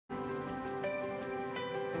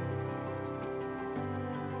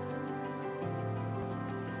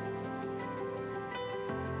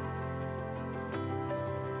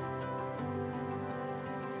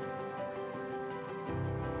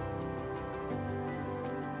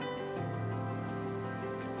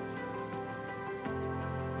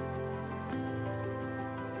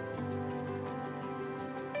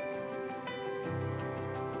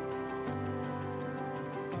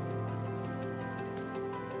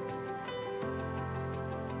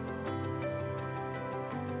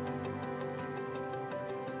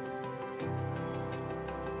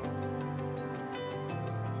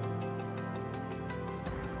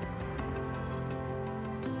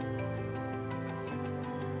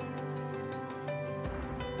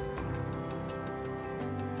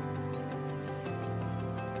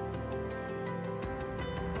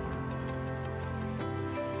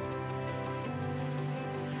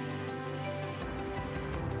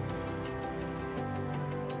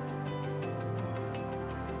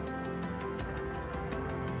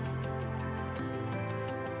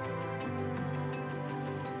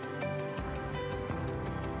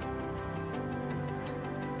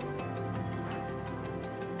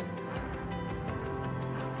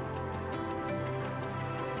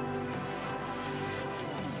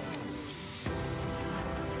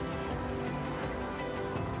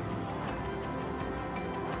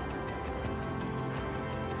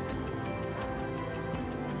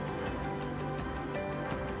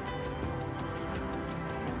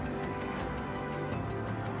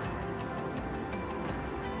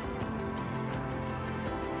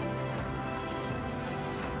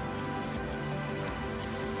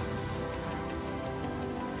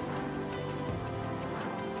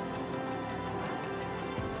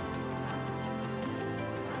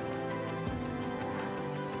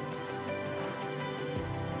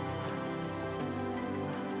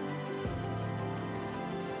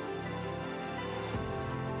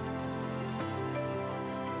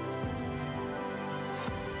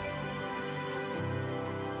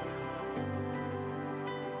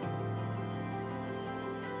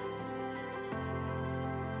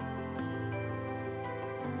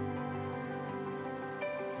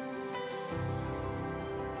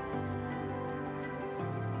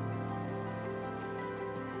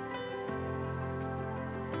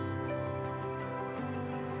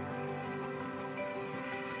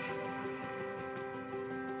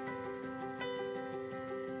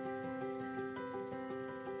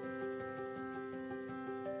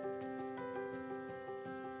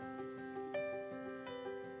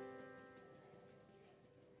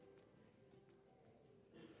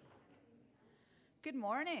Good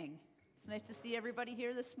morning. It's nice to see everybody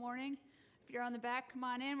here this morning. If you're on the back, come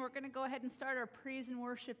on in. We're going to go ahead and start our praise and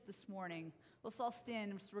worship this morning. Let's all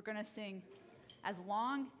stand. We're going to sing As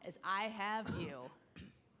Long as I Have You.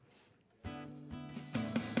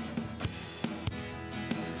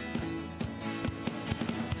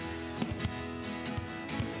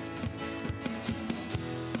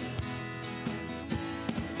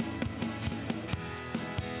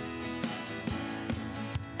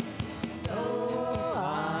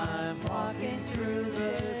 Through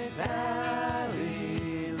this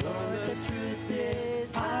valley, Lord, the truth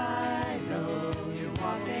is I know you're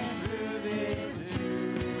walking through this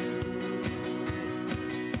too.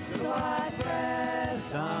 So I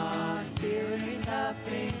press on, fearing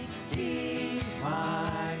nothing, keep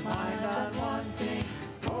my mind on one thing,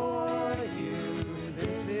 for you,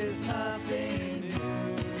 this is nothing new.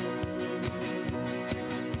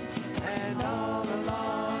 And all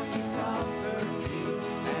along you comfort me,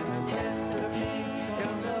 and the sense of peace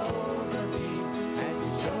comes over me, and you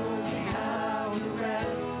show me how to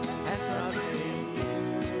rest and trust in you.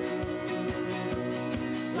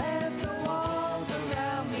 Let the walls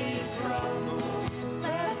around me crumble,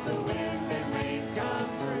 let the wind and rain come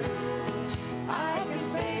through. I can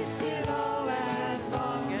face it all as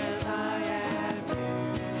long as I am you.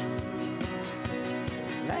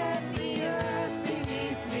 Let the earth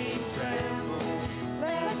beneath me tremble,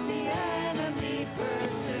 let the enemy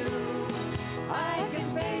pursue. I can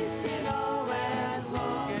face it all as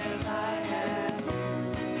long as I have you.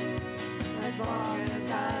 As long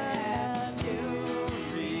as I have you,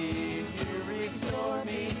 you restore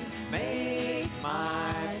me, make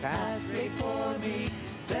my path straight for me,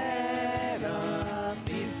 set up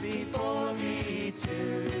peace before me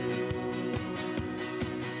too.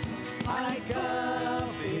 My cup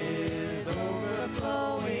is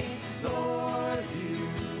overflowing, Lord, you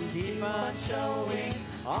keep on showing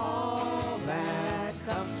all that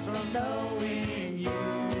comes from knowing you.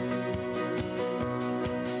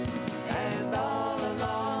 And all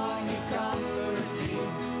along you comfort me,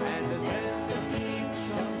 and the sense of peace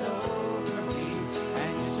comes over me,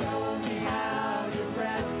 and you show me how to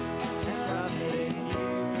rest and trust in you.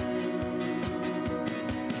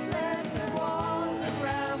 Let the walls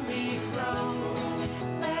around me crumble,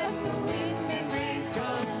 let the wind and rain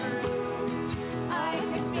come through. I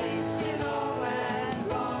can face it all as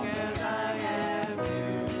long as I have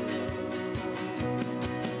you.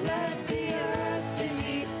 Let the earth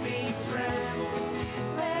beneath me tremble,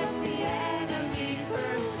 let the enemy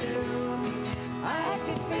pursue. I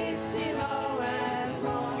can face it all as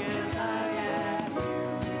long as I have you.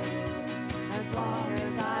 As long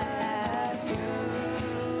as I have you.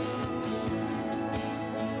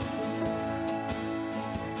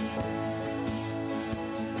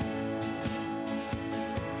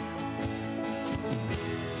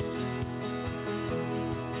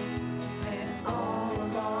 And all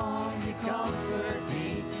along you comfort me,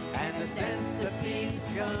 and the sense of peace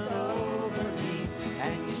comes over me,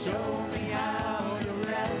 and you show me how to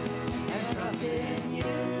rest and trust in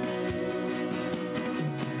you.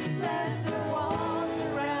 Let the walls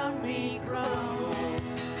around me crumble,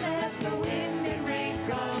 let the wind and rain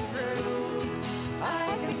come through.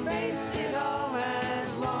 I can face it all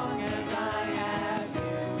as long as I have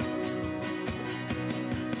you.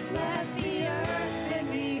 Let the earth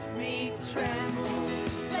beneath me tremble,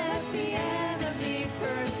 let the enemy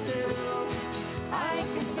pursue. I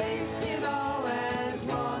can face it all as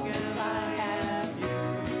long as I have you.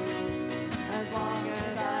 As long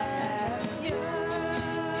as I have you.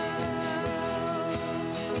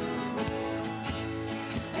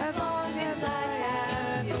 As long as I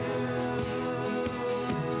have you.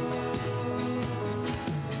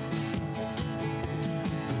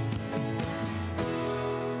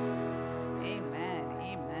 Amen.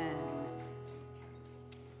 Amen.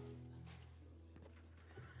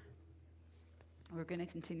 We're going to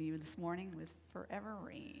continue this morning with Forever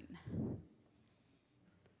Rain.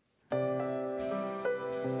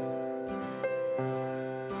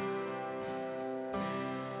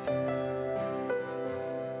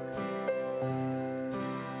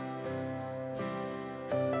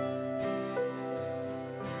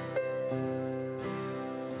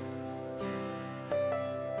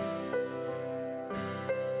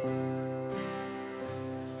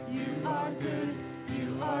 You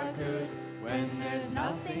are good when there's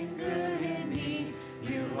nothing good in me.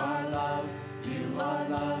 You are love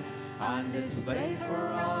on display for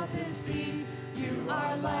all to see. You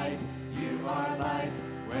are light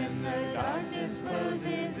when the darkness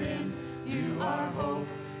closes in. You are hope,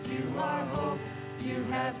 you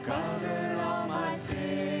have covered all my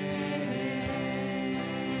sin.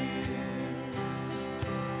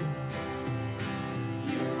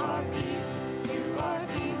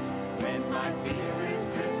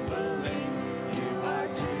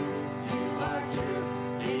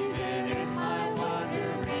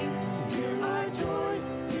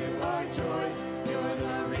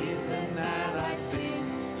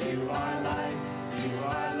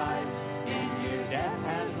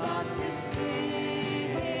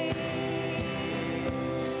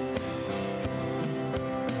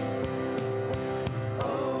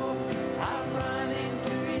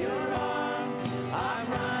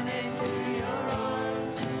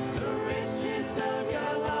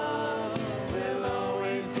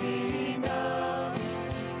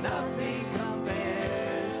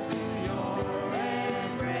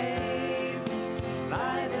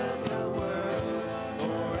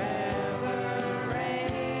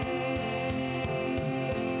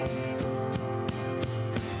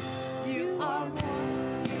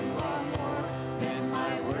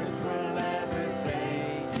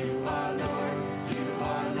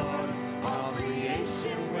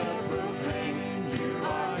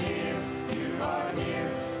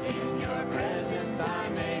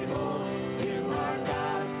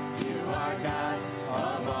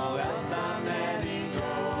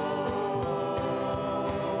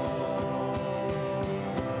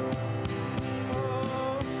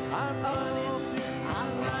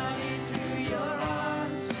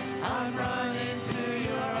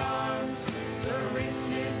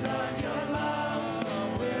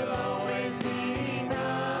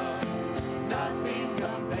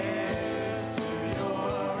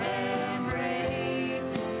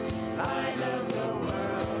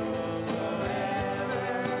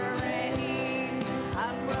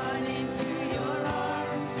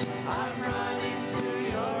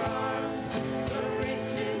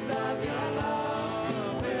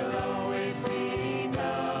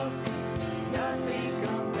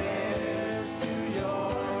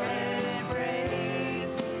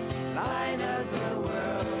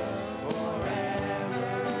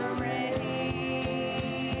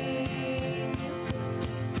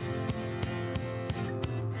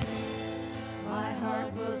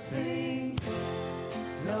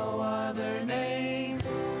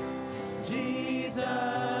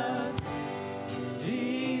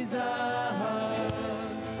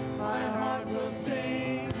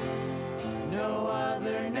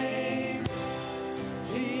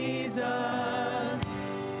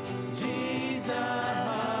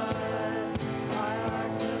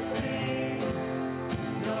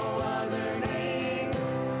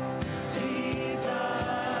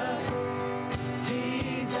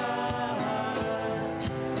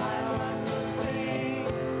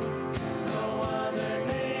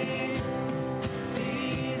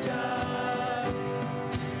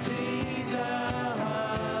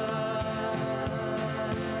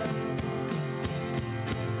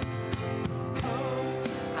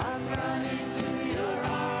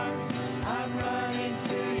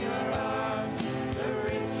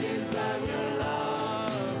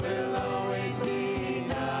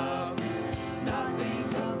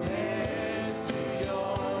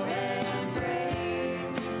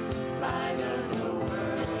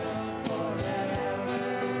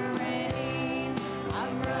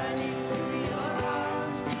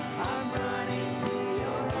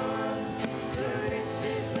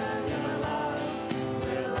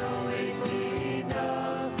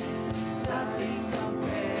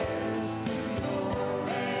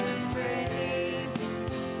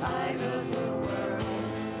 light of the world,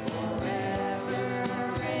 forever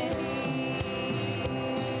reign.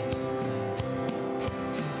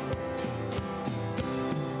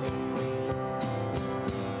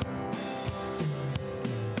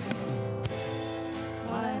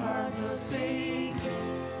 My heart will sing,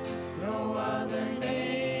 no other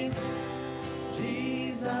name,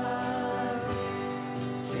 Jesus,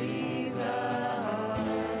 Jesus.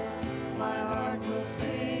 My heart will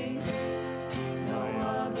sing, no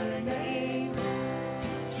other name,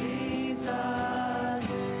 Jesus,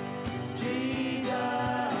 Jesus.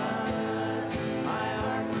 My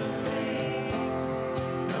heart will sing,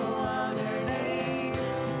 no other name,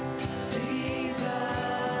 Jesus,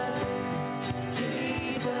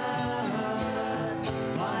 Jesus.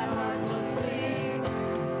 My heart will sing,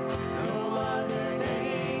 no other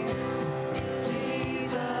name,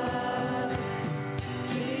 Jesus,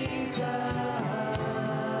 Jesus.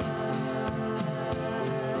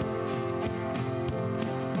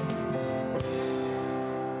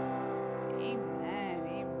 Amen.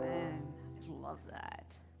 Amen. I love that.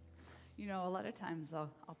 You know, a lot of times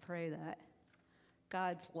I'll pray that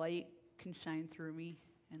God's light can shine through me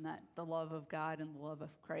and that the love of God and the love of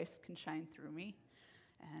Christ can shine through me.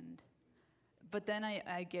 But then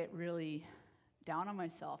I get really down on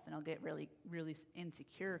myself and I'll get really, really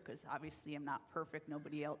insecure because obviously I'm not perfect.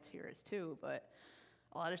 Nobody else here is too. But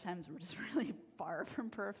a lot of times we're just really far from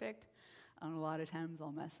perfect. And a lot of times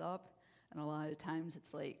I'll mess up. And a lot of times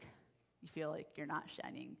it's like you feel like you're not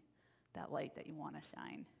shining that light that you want to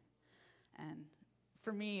shine. And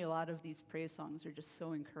for me, a lot of these praise songs are just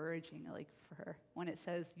so encouraging. Like for when it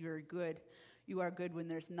says you are good when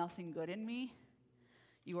there's nothing good in me.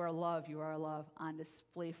 You are love on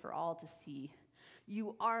display for all to see.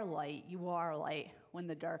 You are light when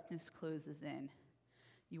the darkness closes in.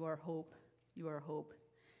 You are hope.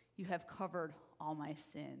 You have covered all my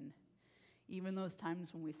sin. Even those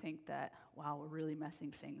times when we think that, wow, we're really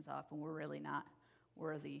messing things up and we're really not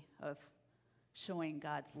worthy of showing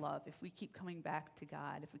God's love. If we keep coming back to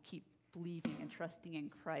God, if we keep believing and trusting in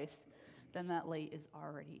Christ, then that light is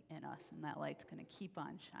already in us and that light's going to keep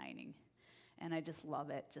on shining. And I just love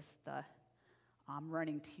it, I'm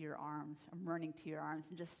running to your arms. I'm running to your arms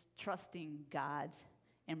and just trusting God's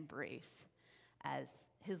embrace as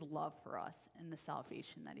his love for us and the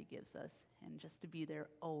salvation that he gives us. And just to be there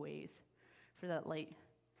always for that light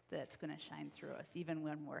that's going to shine through us, even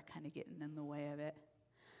when we're kind of getting in the way of it.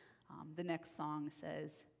 The next song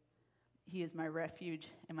says, he is my refuge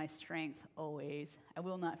and my strength always. I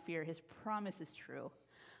will not fear. His promise is true.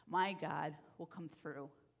 My God will come through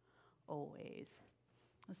always.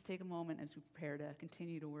 Let's take a moment as we prepare to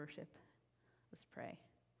continue to worship. Let's pray.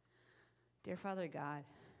 Dear Father God,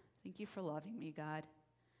 thank you for loving me, God.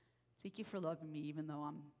 Thank you for loving me even though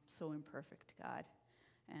I'm so imperfect, God.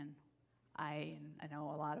 And I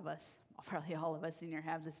know a lot of us, probably all of us in here,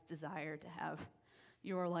 have this desire to have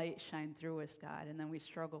your light shine through us, God, and then we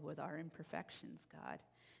struggle with our imperfections, God.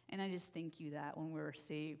 And I just thank you that when we were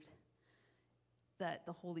saved, that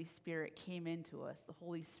the Holy Spirit came into us, the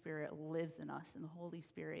Holy Spirit lives in us, and the Holy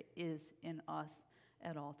Spirit is in us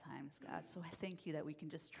at all times, God. So I thank you that we can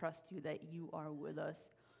just trust you, that you are with us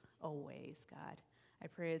always, God. I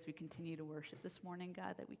pray as we continue to worship this morning,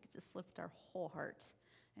 God, that we could just lift our whole hearts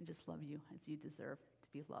and just love you as you deserve to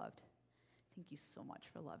be loved. Thank you so much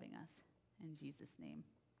for loving us. In Jesus' name,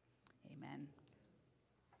 amen.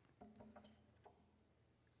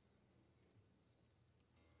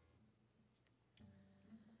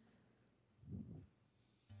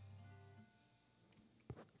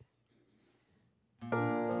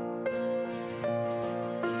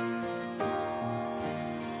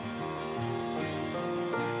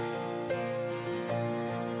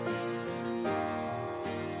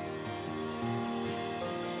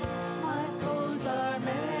 My foes are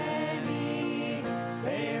many,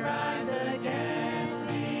 they rise against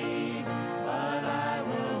me.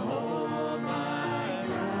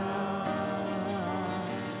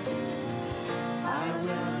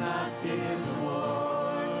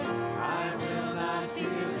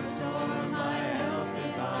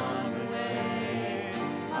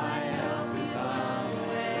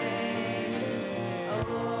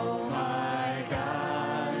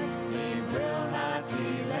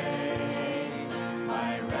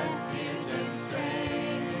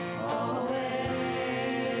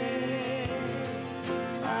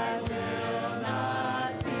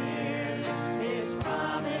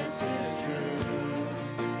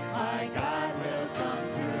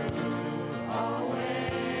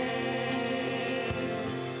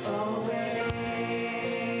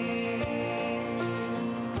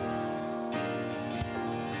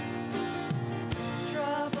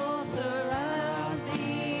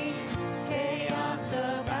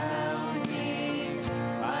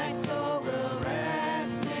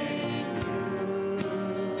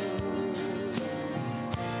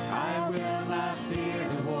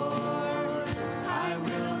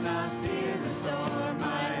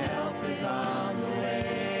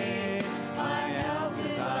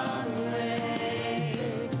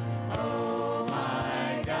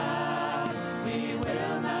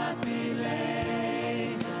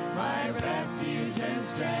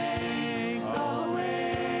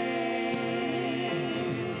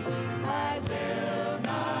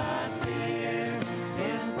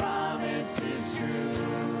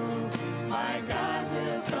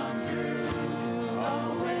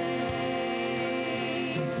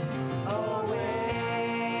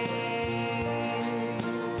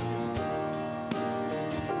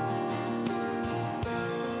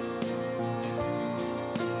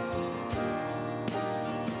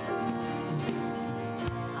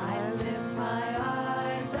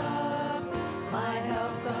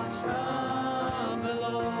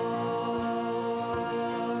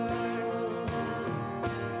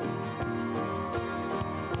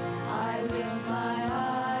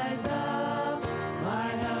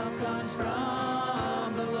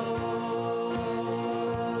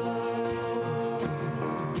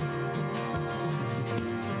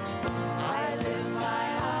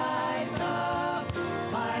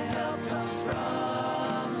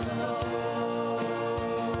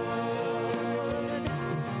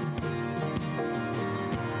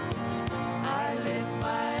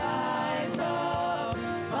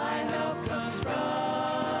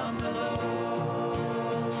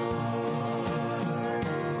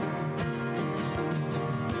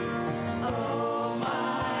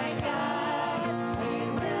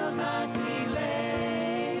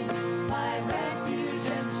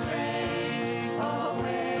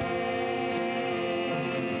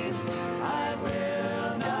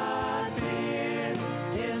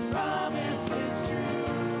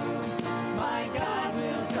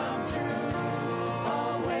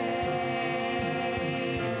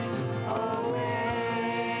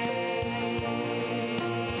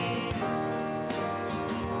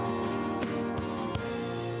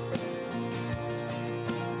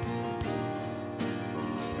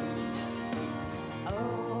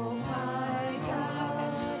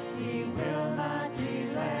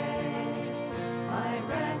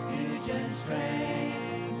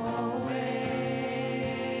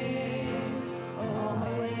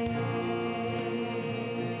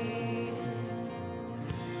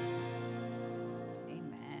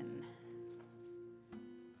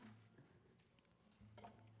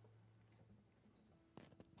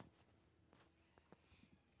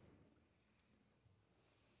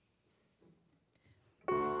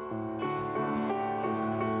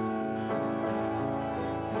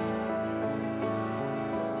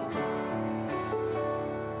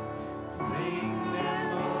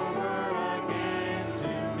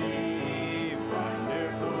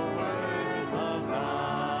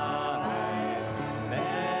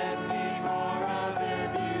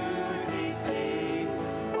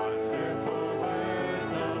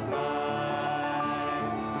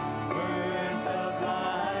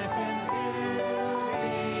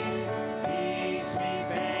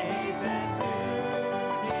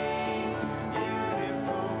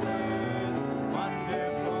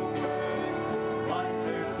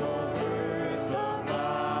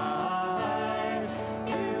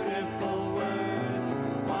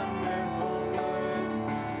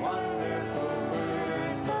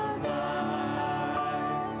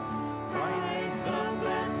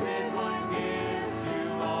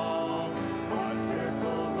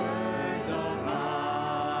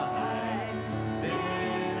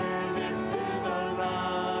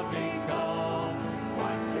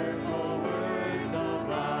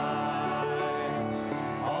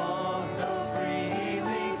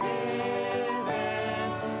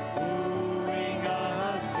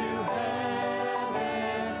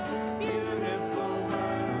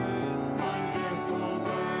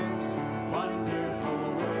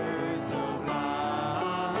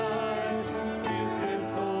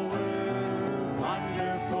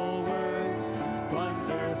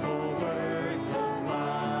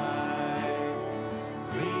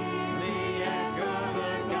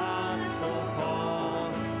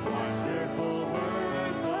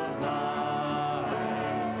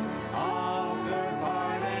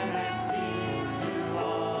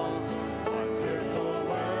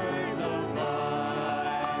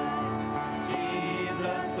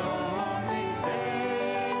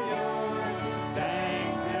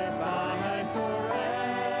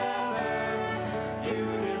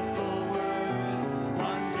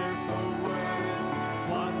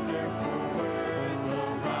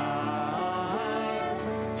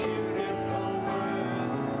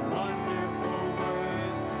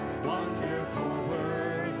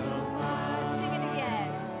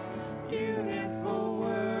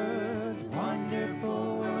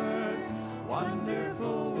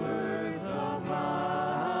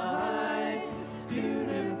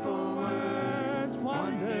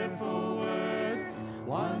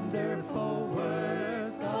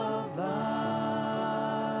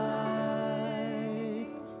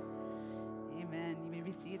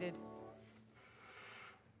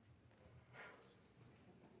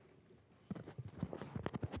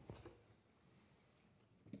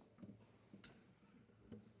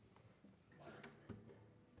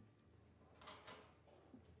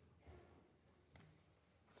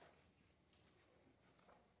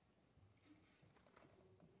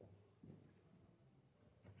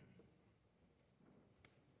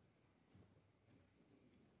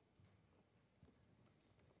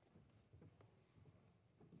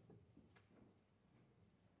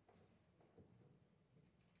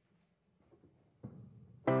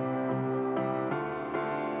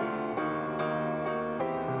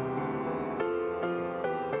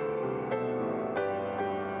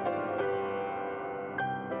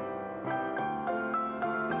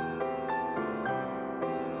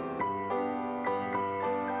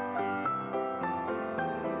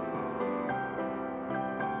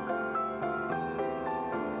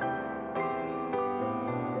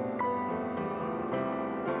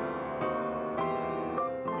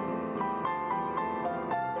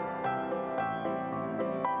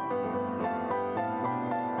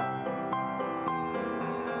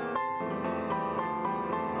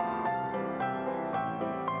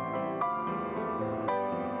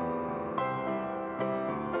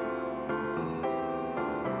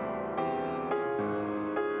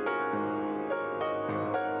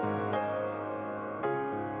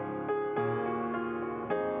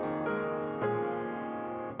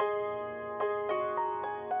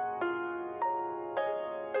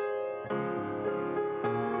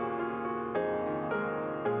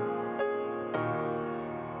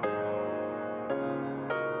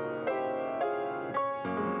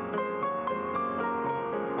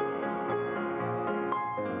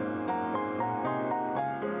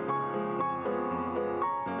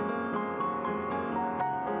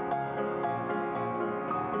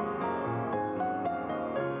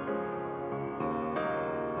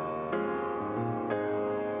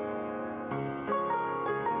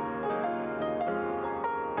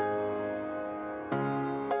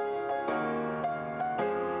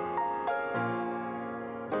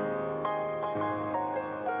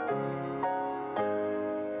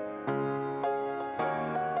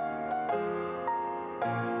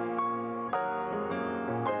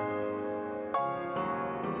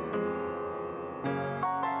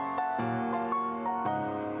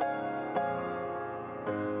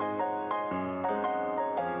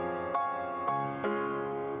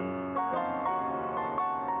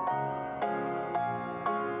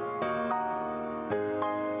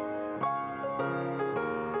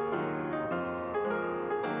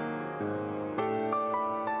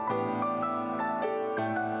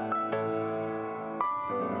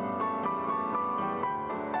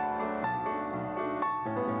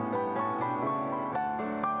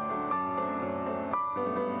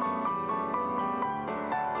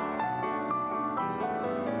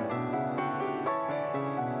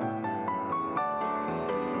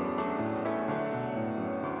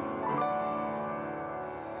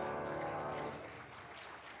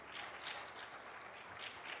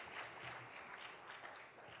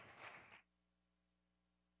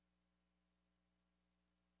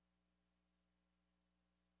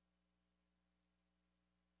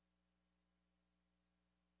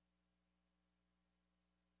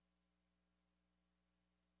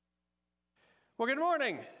 Well, good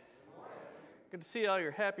morning. Good to see all your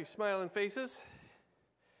happy, smiling faces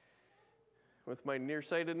with my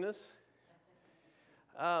nearsightedness.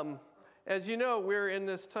 As you know, we're in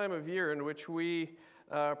this time of year in which we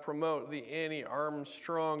promote the Annie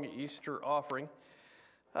Armstrong Easter offering.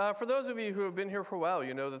 For those of you who have been here for a while,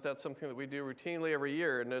 you know that that's something that we do routinely every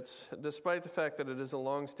year, and it's, despite the fact that it is a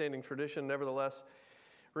long-standing tradition, nevertheless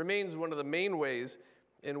remains one of the main ways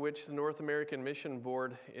in which the North American Mission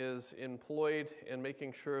Board is employed in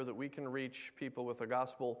making sure that we can reach people with the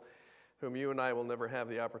gospel whom you and I will never have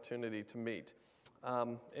the opportunity to meet.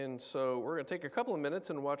 And so we're going to take a couple of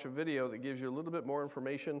minutes and watch a video that gives you a little bit more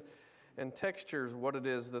information and textures what it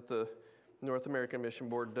is that the North American Mission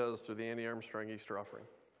Board does through the Annie Armstrong Easter offering.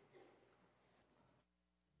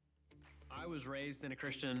 I was raised in a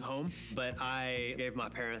Christian home, but I gave my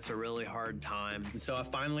parents a really hard time. And so I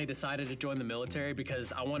finally decided to join the military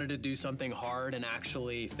because I wanted to do something hard and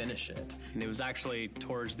actually finish it. And it was actually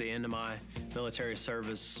towards the end of my military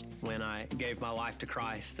service when I gave my life to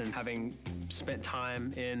Christ. And having spent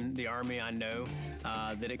time in the Army, I know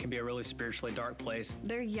that it can be a really spiritually dark place.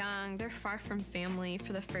 They're young, they're far from family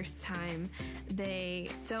for the first time. They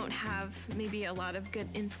don't have maybe a lot of good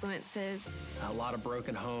influences. A lot of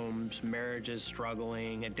broken homes, marriages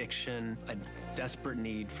struggling, addiction, a desperate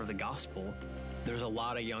need for the gospel. There's a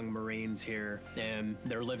lot of young Marines here, and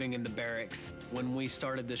they're living in the barracks. When we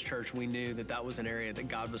started this church, we knew that that was an area that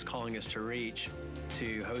God was calling us to reach,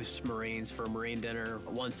 to host Marines for a Marine dinner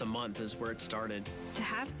once a month is where it started. To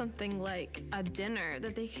have something like a dinner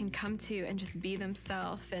that they can come to and just be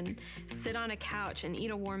themselves and sit on a couch and eat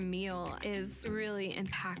a warm meal is really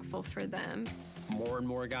impactful for them. More and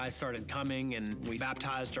more guys started coming, and we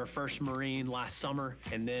baptized our first Marine last summer,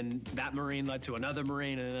 and then that Marine led to another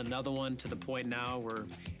Marine and then another one, to the point now where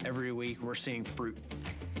every week we're seeing fruit.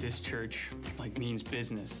 This church means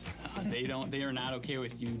business. They are not okay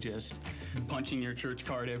with you just punching your church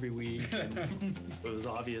card every week. It was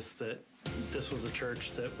obvious that this was a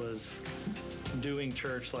church that was doing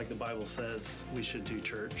church like the Bible says we should do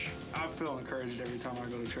church. I feel encouraged every time I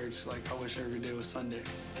go to church. I wish every day was Sunday.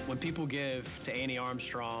 When people give to Annie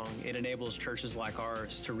Armstrong, it enables churches like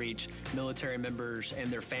ours to reach military members and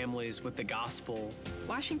their families with the gospel.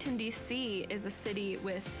 Washington, D.C. is a city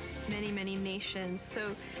with many, many nations.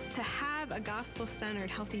 So to have a gospel-centered,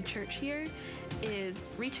 healthy church here is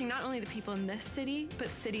reaching not only the people in this city, but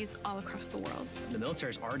cities all across the world. The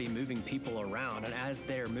military is already moving people around, and as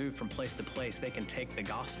they're moved from place to place, they can take the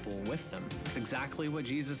gospel with them. It's exactly what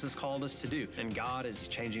Jesus has called us to do, and God is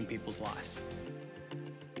changing people's lives.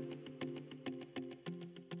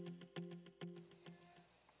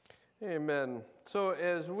 Amen. So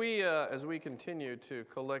as we continue to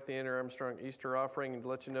collect the Annie Armstrong Easter offering, and to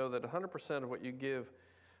let you know that 100% of what you give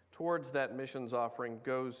towards that missions offering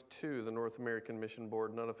goes to the North American Mission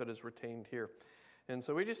Board. None of it is retained here. And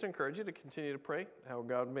so we just encourage you to continue to pray how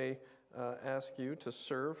God may ask you to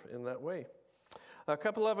serve in that way. A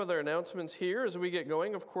couple of other announcements here as we get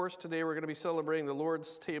going. Of course, today we're going to be celebrating the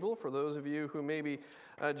Lord's table. For those of you who may be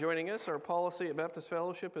joining us, our policy at Baptist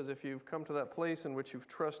Fellowship is if you've come to that place in which you've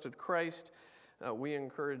trusted Christ, we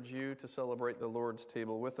encourage you to celebrate the Lord's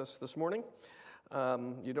table with us this morning.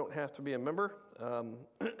 You don't have to be a member.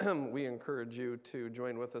 We encourage you to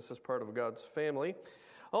join with us as part of God's family.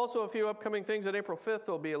 Also, a few upcoming things. On April 5th,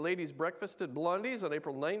 there'll be a ladies' breakfast at Blondie's. On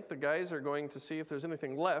April 9th, the guys are going to see if there's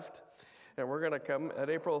anything left. And we're going to come at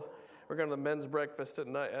April, we're going to the men's breakfast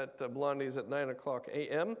at Blondie's at 9 o'clock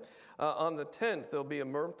a.m. On the 10th, there'll be a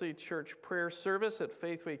multi-church prayer service at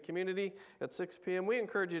Faithway Community at 6 p.m. We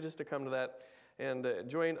encourage you just to come to that and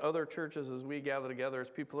join other churches as we gather together as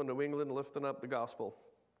people in New England lifting up the gospel.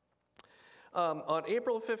 On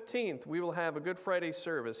April 15th, we will have a Good Friday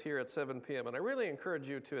service here at 7 p.m., and I really encourage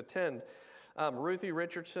you to attend. Ruthie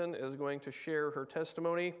Richardson is going to share her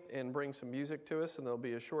testimony and bring some music to us, and there'll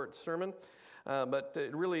be a short sermon. But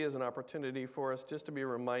it really is an opportunity for us just to be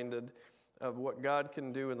reminded of what God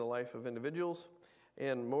can do in the life of individuals,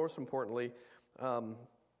 and most importantly,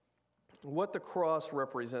 what the cross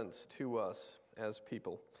represents to us as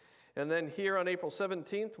people. And then here on April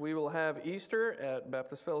 17th, we will have Easter at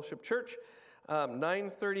Baptist Fellowship Church.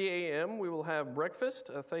 9:30 a.m., we will have breakfast.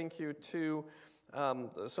 Thank you to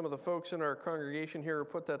some of the folks in our congregation here who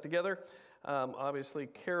put that together. Obviously,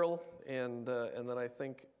 Carol, and then I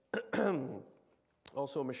think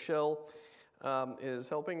also Michelle is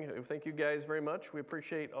helping. Thank you guys very much. We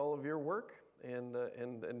appreciate all of your work. And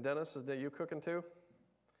Dennis, is that you cooking too?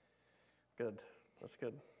 Good. That's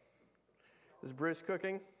good. Is Bruce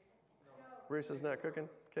cooking? No. Bruce is not cooking?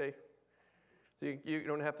 Okay. So you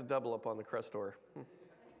don't have to double up on the Crestor.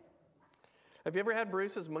 Have you ever had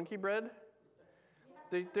Bruce's monkey bread?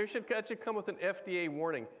 They should actually come with an FDA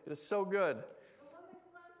warning. It is so good.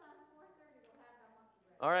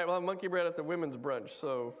 All right, we'll have monkey bread at the women's brunch,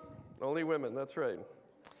 so only women, that's right.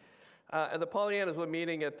 The Pollyannas will be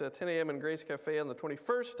meeting at 10 a.m. in Grace Cafe on the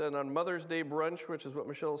 21st, and on Mother's Day brunch, which is what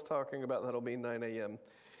Michelle's talking about, that'll be 9 a.m.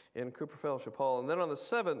 in Cooper Fellowship Hall. And then on the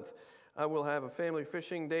 7th, we'll have a family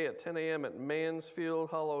fishing day at 10 a.m. at Mansfield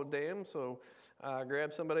Hollow Dam, so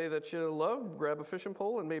grab somebody that you love, grab a fishing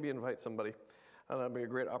pole, and maybe invite somebody. That'll be a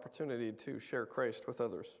great opportunity to share Christ with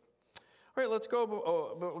others. All right, let's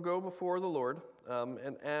go before the Lord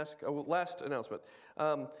and ask. Last announcement.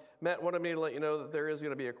 Matt wanted me to let you know that there is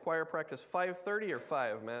going to be a choir practice 5:30 or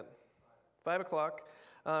 5, Matt? 5 o'clock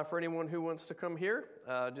for anyone who wants to come here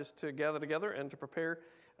just to gather together and to prepare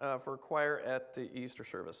for choir at the Easter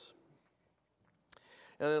service.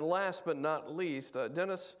 And then last but not least,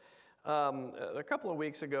 Dennis, a couple of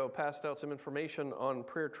weeks ago, passed out some information on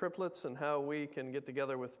prayer triplets and how we can get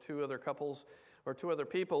together with 2 other couples or 2 other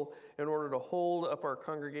people in order to hold up our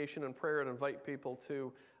congregation in prayer and invite people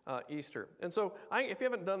to Easter. And so if you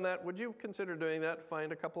haven't done that, would you consider doing that?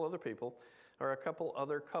 Find a couple other people or a couple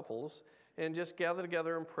other couples and just gather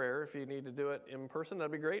together in prayer. If you need to do it in person,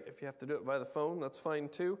 that'd be great. If you have to do it by the phone, that's fine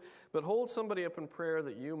too. But hold somebody up in prayer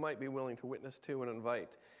that you might be willing to witness to and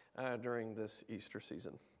invite during this Easter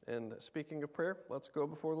season. And speaking of prayer, let's go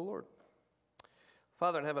before the Lord.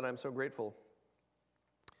 Father in heaven, I'm so grateful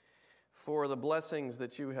for the blessings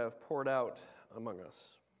that you have poured out among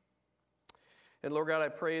us. And Lord God, I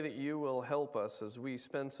pray that you will help us as we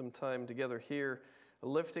spend some time together here,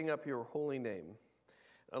 lifting up your holy name.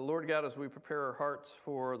 Lord God, as we prepare our hearts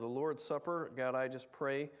for the Lord's Supper, God, I just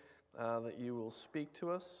pray that you will speak to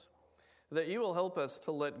us, that you will help us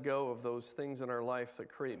to let go of those things in our life that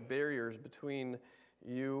create barriers between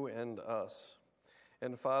you and us.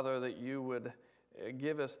 And Father, that you would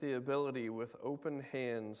give us the ability with open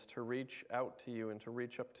hands to reach out to you and to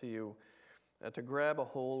reach up to you, to grab a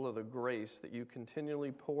hold of the grace that you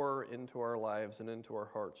continually pour into our lives and into our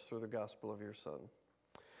hearts through the gospel of your Son.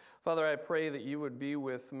 Father, I pray that you would be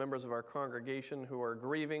with members of our congregation who are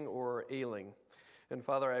grieving or ailing. And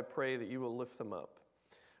Father, I pray that you will lift them up.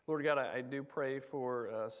 Lord God, I do pray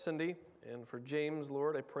for Cindy and for James,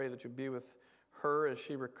 Lord. I pray that you be with her as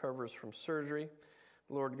she recovers from surgery.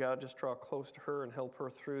 Lord God, just draw close to her and help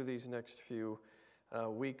her through these next few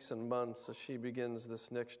weeks and months as she begins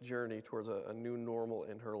this next journey towards a new normal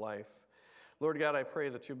in her life. Lord God, I pray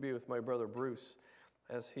that you be with my brother Bruce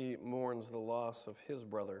as he mourns the loss of his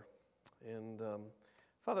brother. And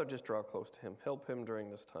Father, just draw close to him. Help him during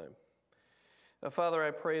this time. Father,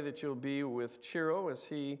 I pray that you'll be with Chiro as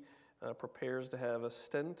he prepares to have a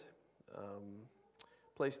stent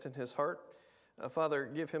placed in his heart. Father,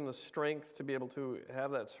 give him the strength to be able to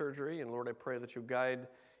have that surgery. And Lord, I pray that you guide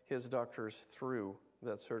his doctors through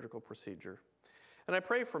that surgical procedure. And I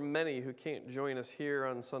pray for many who can't join us here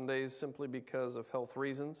on Sundays simply because of health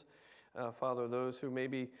reasons. Father, those who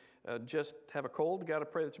maybe just have a cold, God, I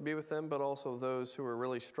pray that you be with them, but also those who are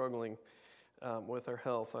really struggling with their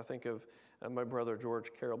health. I think of my brother George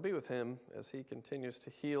Carroll. Be with him as he continues to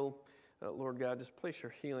heal. Lord God, just place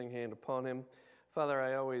your healing hand upon him. Father,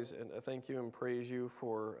 I always thank you and praise you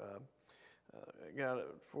for God,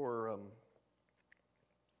 for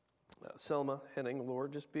Selma Henning.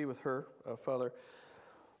 Lord, just be with her, Father.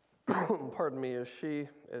 Pardon me, as she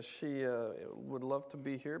would love to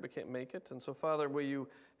be here but can't make it. And so, Father, will you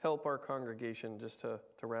help our congregation just to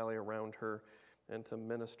rally around her and to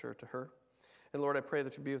minister to her? And Lord, I pray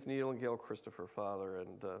that you be with Neil and Gail Christopher, Father,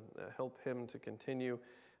 and help him to continue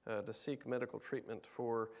to seek medical treatment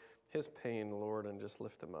for his pain, Lord, and just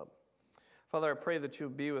lift him up. Father, I pray that you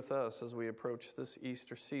be with us as we approach this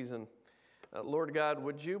Easter season. Lord God,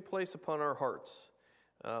 would you place upon our hearts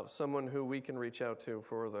someone who we can reach out to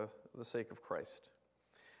for the sake of Christ?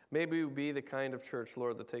 Maybe we be the kind of church,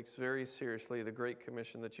 Lord, that takes very seriously the great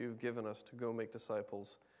commission that you've given us to go make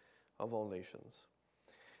disciples of all nations.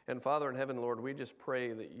 And Father in heaven, Lord, we just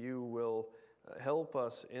pray that you will help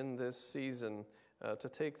us in this season to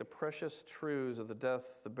take the precious truths of the death,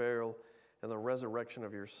 the burial, and the resurrection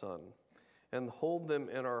of your Son and hold them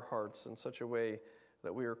in our hearts in such a way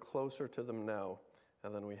that we are closer to them now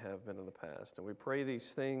than we have been in the past. And we pray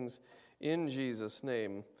these things in Jesus'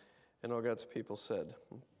 name, and all God's people said,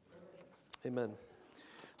 amen.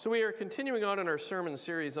 So we are continuing on in our sermon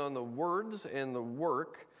series on the words and the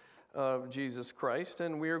work of Jesus Christ,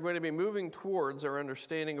 and we are going to be moving towards our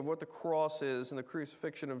understanding of what the cross is and the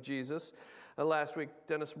crucifixion of Jesus. Last week,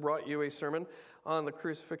 Dennis brought you a sermon on the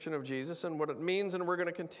crucifixion of Jesus and what it means, and we're going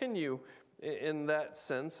to continue in that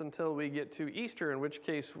sense until we get to Easter, in which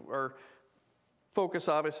case our Focus,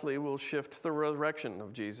 obviously, will shift to the resurrection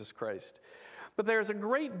of Jesus Christ. But there's a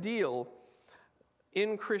great deal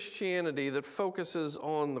in Christianity that focuses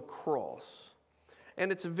on the cross.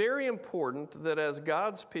 And it's very important that as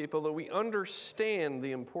God's people that we understand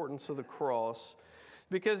the importance of the cross,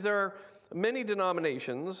 because there are many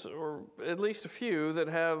denominations, or at least a few, that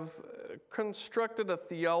have constructed a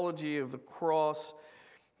theology of the cross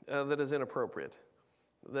that is inappropriate,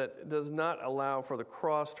 that does not allow for the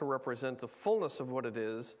cross to represent the fullness of what it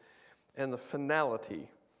is and the finality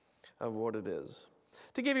of what it is.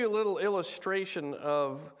 To give you a little illustration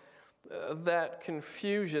of that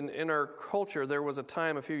confusion in our culture, there was a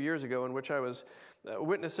time a few years ago in which I was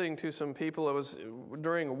witnessing to some people. It was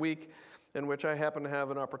during a week in which I happened to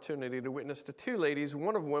have an opportunity to witness to two ladies.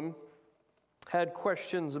 One of them had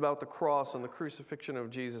questions about the cross and the crucifixion of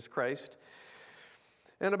Jesus Christ,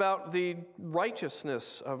 and about the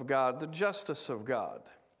righteousness of God, the justice of God.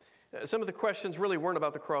 Some of the questions really weren't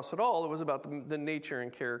about the cross at all. It was about the nature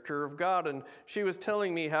and character of God. And she was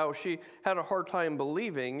telling me how she had a hard time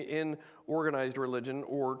believing in organized religion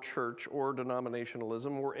or church or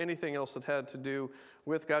denominationalism or anything else that had to do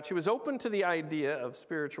with God. She was open to the idea of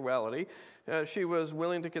spirituality. She was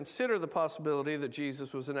willing to consider the possibility that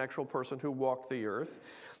Jesus was an actual person who walked the earth.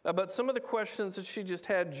 But some of the questions that she just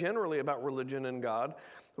had generally about religion and God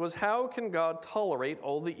was, how can God tolerate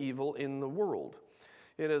all the evil in the world?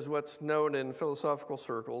 It is what's known in philosophical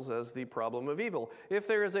circles as the problem of evil. If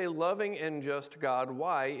there is a loving and just God,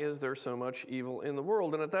 why is there so much evil in the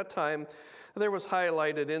world? And at that time, there was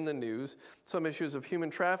highlighted in the news some issues of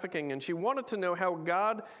human trafficking, and she wanted to know how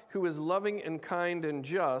God, who is loving and kind and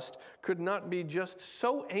just, could not be just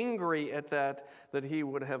so angry at that he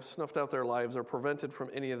would have snuffed out their lives or prevented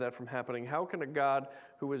from any of that from happening. How can a God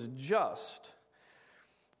who is just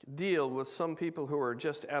deal with some people who are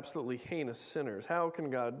just absolutely heinous sinners? How can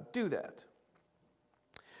God do that?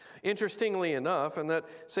 Interestingly enough, in that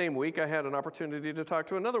same week, I had an opportunity to talk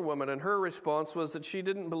to another woman, and her response was that she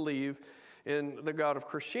didn't believe in the God of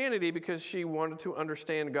Christianity because she wanted to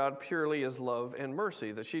understand God purely as love and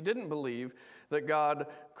mercy, that she didn't believe that God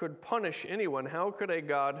could punish anyone. How could a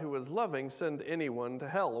God who is loving send anyone to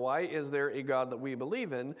hell? Why is there a God that we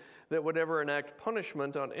believe in that would ever enact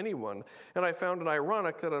punishment on anyone? And I found it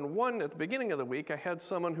ironic that at the beginning of the week, I had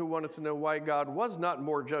someone who wanted to know why God was not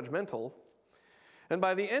more judgmental. And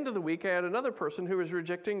by the end of the week, I had another person who was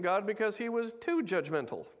rejecting God because he was too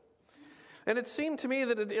judgmental. And it seemed to me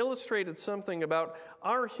that it illustrated something about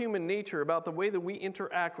our human nature, about the way that we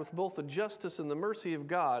interact with both the justice and the mercy of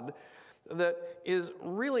God, that is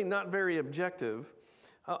really not very objective,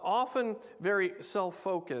 often very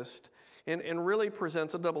self-focused, and really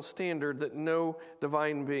presents a double standard that no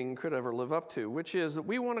divine being could ever live up to, which is that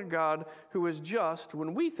we want a God who is just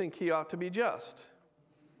when we think he ought to be just.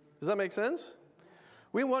 Does that make sense?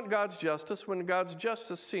 We want God's justice when God's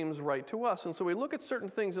justice seems right to us. And so we look at certain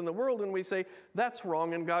things in the world and we say, that's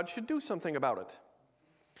wrong and God should do something about it.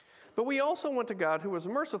 But we also want a God who is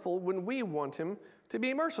merciful when we want him to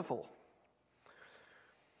be merciful.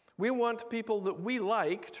 We want people that we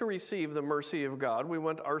like to receive the mercy of God. We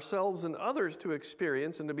want ourselves and others to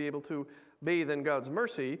experience and to be able to bathe in God's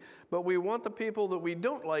mercy. But we want the people that we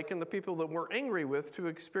don't like and the people that we're angry with to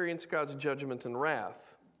experience God's judgment and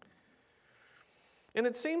wrath. And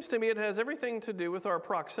it seems to me it has everything to do with our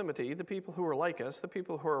proximity, the people who are like us, the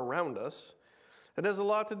people who are around us. It has a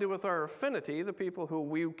lot to do with our affinity, the people who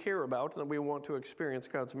we care about and we want to experience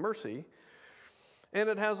God's mercy. And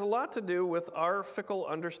it has a lot to do with our fickle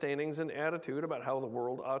understandings and attitude about how the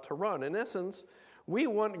world ought to run. In essence, we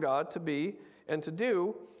want God to be and to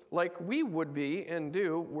do like we would be and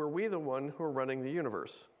do were we the one who are running the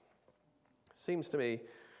universe. Seems to me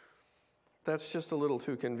that's just a little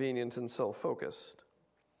too convenient and self-focused.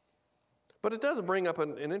 But it does bring up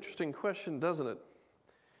an interesting question, doesn't it?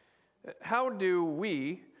 How do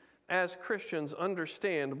we, as Christians,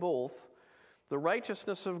 understand both the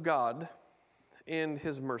righteousness of God and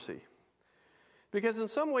his mercy? Because in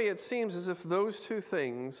some way it seems as if those two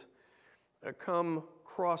things come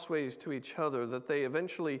crossways to each other, that they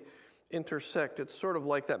eventually intersect. It's sort of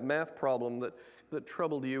like that math problem that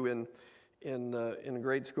troubled you in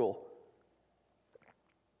grade school.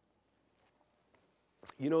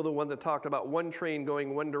 You know, the one that talked about one train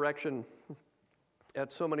going one direction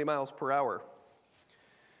at so many miles per hour,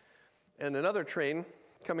 and another train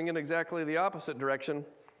coming in exactly the opposite direction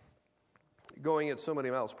going at so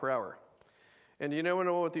many miles per hour. And you know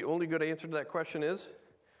what the only good answer to that question is?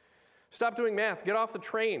 Stop doing math. Get off the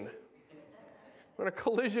train. We're on a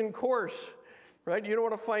collision course. right? You don't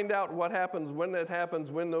want to find out what happens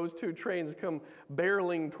when those two trains come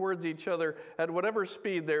barreling towards each other at whatever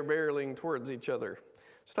speed they're barreling towards each other.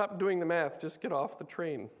 Stop doing the math, just get off the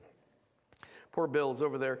train. Poor Bill's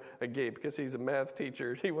over there agape because he's a math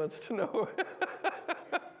teacher. He wants to know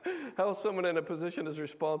how someone in a position as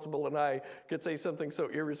responsible and I could say something so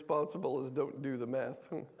irresponsible as don't do the math.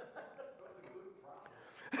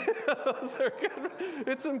 Those are good.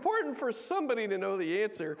 It's important for somebody to know the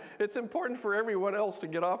answer. It's important for everyone else to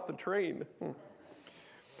get off the train.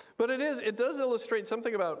 But it does illustrate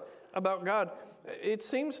something about God. It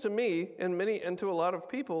seems to me and to a lot of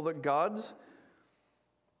people that God's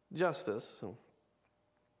justice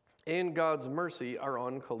and God's mercy are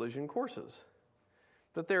on collision courses,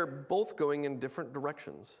 that they're both going in different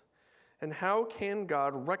directions. And how can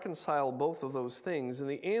God reconcile both of those things? And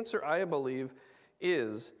the answer, I believe,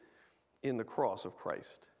 is in the cross of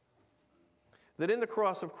Christ. That in the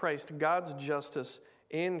cross of Christ, God's justice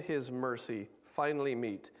and his mercy finally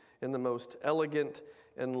meet in the most elegant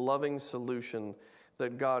and loving solution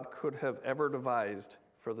that God could have ever devised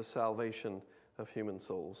for the salvation of human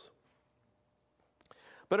souls.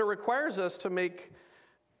 But it requires us to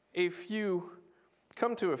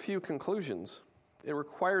come to a few conclusions. It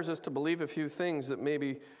requires us to believe a few things that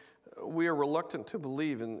maybe we are reluctant to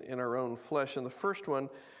believe in our own flesh. And the first one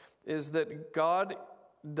is that God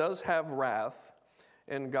does have wrath,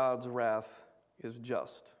 and God's wrath is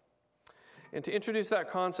just. And to introduce that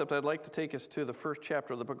concept, I'd like to take us to the first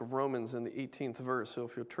chapter of the book of Romans in the 18th verse. So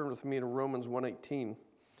if you'll turn with me to Romans 1:18,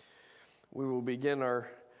 we will begin our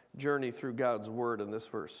journey through God's word in this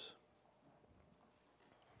verse.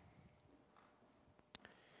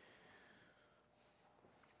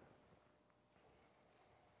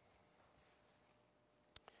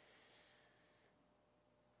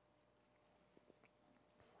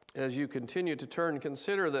 As you continue to turn,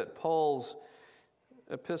 consider that Paul's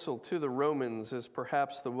epistle to the Romans is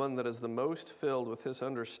perhaps the one that is the most filled with his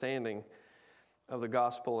understanding of the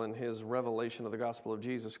gospel and his revelation of the gospel of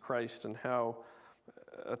Jesus Christ and how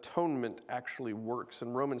atonement actually works.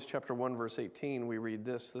 In Romans chapter 1, verse 18, we read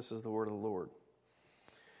this. This is the word of the Lord.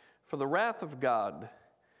 For the wrath of God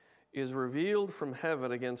is revealed from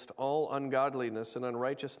heaven against all ungodliness and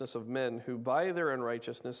unrighteousness of men who by their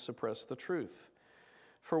unrighteousness suppress the truth.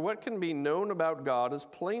 For what can be known about God is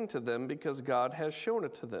plain to them because God has shown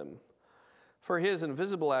it to them. For his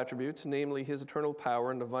invisible attributes, namely his eternal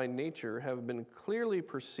power and divine nature, have been clearly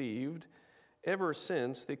perceived ever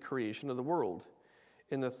since the creation of the world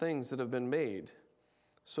in the things that have been made,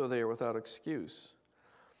 so they are without excuse.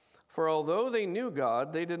 For although they knew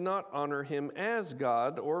God, they did not honor him as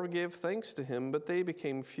God or give thanks to him, but they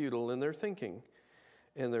became futile in their thinking,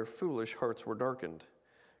 and their foolish hearts were darkened.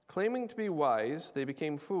 Claiming to be wise, they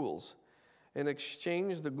became fools and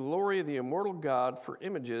exchanged the glory of the immortal God for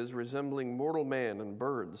images resembling mortal man and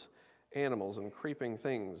birds, animals, and creeping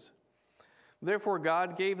things. Therefore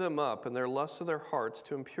God gave them up in their lusts of their hearts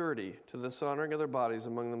to impurity, to the dishonoring of their bodies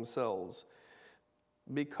among themselves,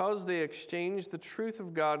 because they exchanged the truth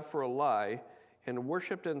of God for a lie and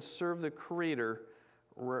worshipped and served the creature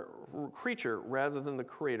rather than the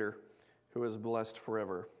Creator, who is blessed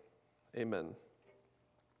forever. Amen.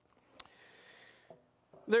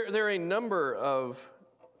 There are a number of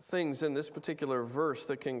things in this particular verse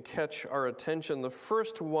that can catch our attention. The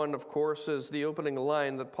first one, of course, is the opening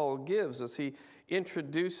line that Paul gives as he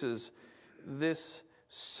introduces this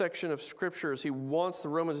section of Scripture, as he wants the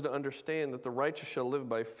Romans to understand that the righteous shall live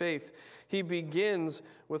by faith. He begins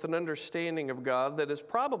with an understanding of God that is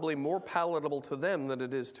probably more palatable to them than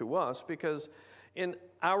it is to us, because in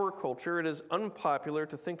our culture it is unpopular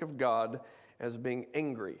to think of God as being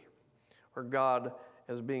angry or God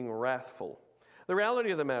as being wrathful. The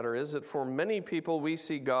reality of the matter is that for many people, we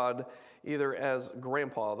see God either as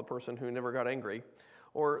grandpa, the person who never got angry,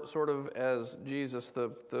 or sort of as Jesus,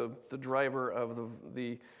 the driver of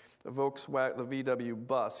the Volkswagen, the VW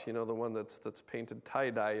bus, you know, the one that's painted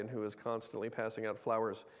tie-dye and who is constantly passing out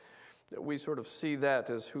flowers. We sort of see that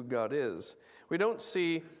as who God is. We don't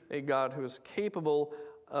see a God who is capable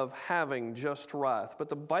of having just wrath. But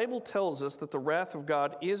the Bible tells us that the wrath of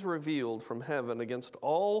God is revealed from heaven against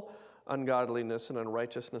all ungodliness and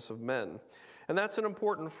unrighteousness of men. And that's an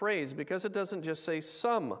important phrase because it doesn't just say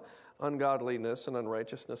some ungodliness and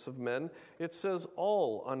unrighteousness of men. It says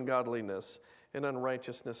all ungodliness and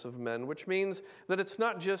unrighteousness of men, which means that it's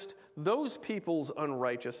not just those people's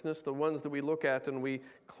unrighteousness, the ones that we look at and we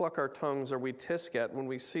cluck our tongues or we tisk at when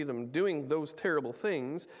we see them doing those terrible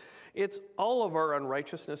things. It's all of our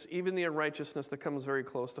unrighteousness, even the unrighteousness that comes very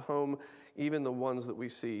close to home, even the ones that we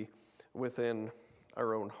see within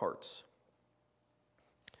our own hearts.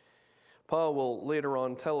 Paul will later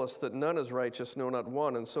on tell us that none is righteous, no, not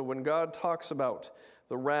one. And so when God talks about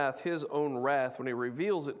the wrath, his own wrath, when he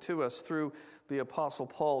reveals it to us through the Apostle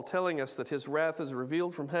Paul, telling us that his wrath is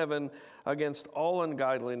revealed from heaven against all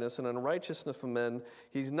ungodliness and unrighteousness of men,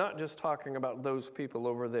 he's not just talking about those people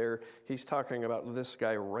over there, he's talking about this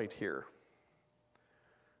guy right here.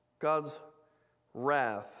 God's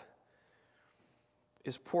wrath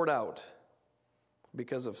is poured out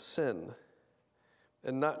because of sin,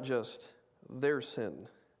 and not just their sin,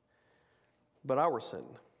 but our sin,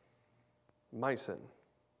 my sin.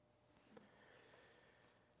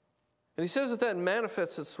 And he says that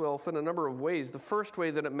manifests itself in a number of ways. The first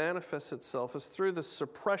way that it manifests itself is through the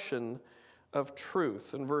suppression of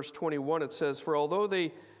truth. In verse 21 it says, "For although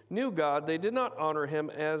they knew God, they did not honor him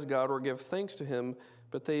as God or give thanks to him,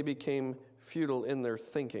 but they became futile in their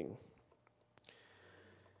thinking.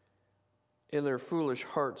 And their foolish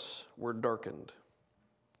hearts were darkened."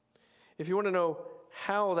 If you want to know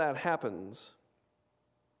how that happens,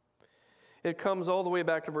 it comes all the way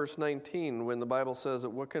back to verse 19 when the Bible says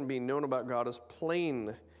that what can be known about God is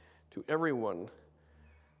plain to everyone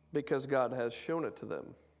because God has shown it to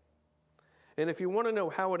them. And if you want to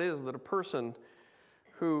know how it is that a person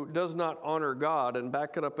who does not honor God, and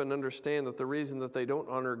back it up and understand that the reason that they don't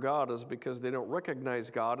honor God is because they don't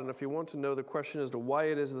recognize God, and if you want to know the question as to why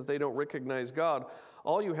it is that they don't recognize God,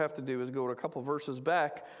 all you have to do is go to a couple verses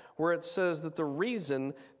back where it says that the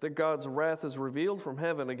reason that God's wrath is revealed from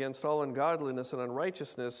heaven against all ungodliness and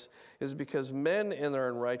unrighteousness is because men in their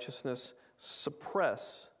unrighteousness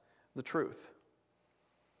suppress the truth.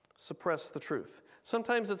 Suppress the truth.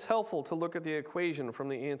 Sometimes it's helpful to look at the equation from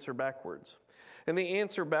the answer backwards. And the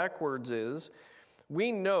answer backwards is,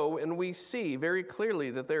 we know and we see very clearly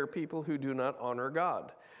that there are people who do not honor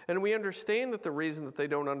God. And we understand that the reason that they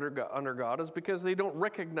don't honor God is because they don't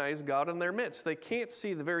recognize God in their midst. They can't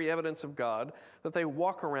see the very evidence of God that they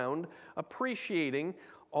walk around appreciating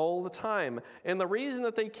all the time. And the reason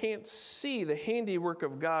that they can't see the handiwork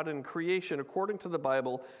of God in creation, according to the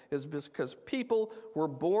Bible, is because people were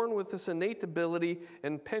born with this innate ability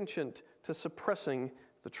and penchant to suppressing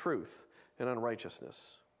the truth and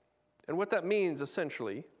unrighteousness. And what that means,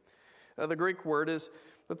 essentially, the Greek word is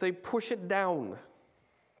that they push it down.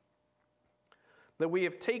 That we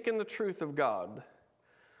have taken the truth of God,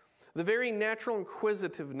 the very natural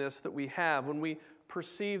inquisitiveness that we have when we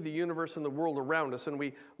perceive the universe and the world around us, and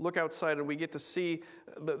we look outside and we get to see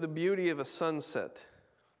the beauty of a sunset,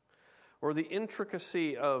 or the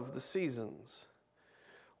intricacy of the seasons,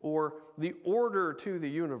 or the order to the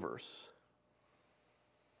universe,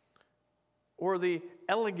 or the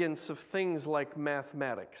elegance of things like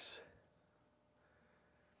mathematics.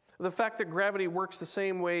 The fact that gravity works the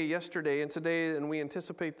same way yesterday and today, and we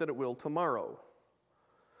anticipate that it will tomorrow.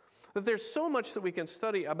 That there's so much that we can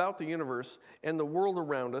study about the universe and the world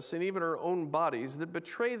around us, and even our own bodies, that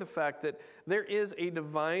betray the fact that there is a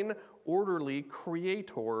divine, orderly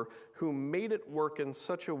creator who made it work in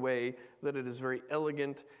such a way that it is very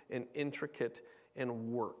elegant and intricate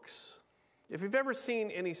and works. If you've ever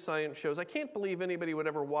seen any science shows, I can't believe anybody would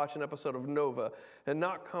ever watch an episode of Nova and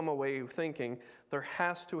not come away thinking there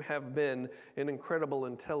has to have been an incredible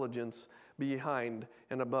intelligence behind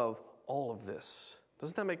and above all of this.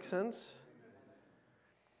 Doesn't that make sense?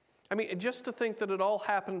 I mean, just to think that it all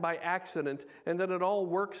happened by accident and that it all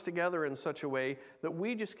works together in such a way that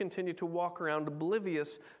we just continue to walk around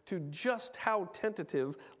oblivious to just how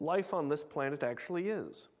tentative life on this planet actually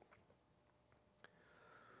is.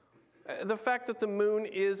 The fact that the moon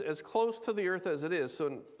is as close to the earth as it is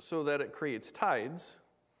so that it creates tides,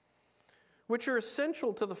 which are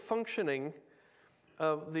essential to the functioning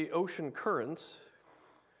of the ocean currents,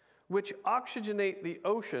 which oxygenate the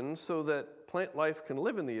ocean so that plant life can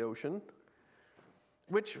live in the ocean,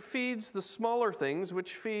 which feeds the smaller things,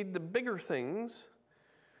 which feed the bigger things,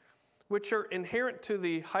 which are inherent to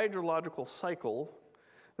the hydrological cycle,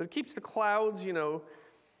 that keeps the clouds,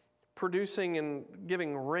 producing and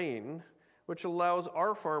giving rain, which allows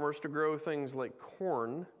our farmers to grow things like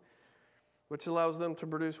corn, which allows them to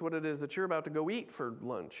produce what it is that you're about to go eat for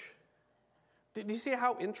lunch. Do you see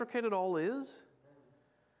how intricate it all is?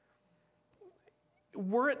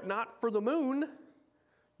 Were it not for the moon,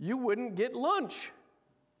 you wouldn't get lunch.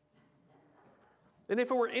 And if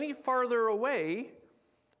it were any farther away,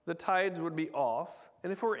 the tides would be off.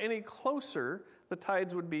 And if it were any closer, the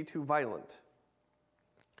tides would be too violent.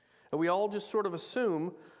 And we all just sort of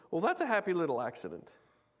assume, well, that's a happy little accident.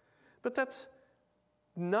 But that's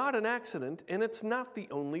not an accident, and it's not the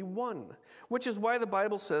only one. Which is why the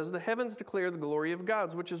Bible says the heavens declare the glory of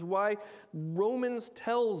God, which is why Romans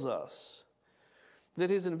tells us that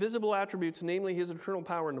his invisible attributes, namely his eternal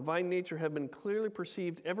power and divine nature, have been clearly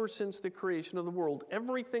perceived ever since the creation of the world.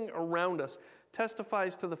 Everything around us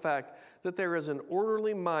testifies to the fact that there is an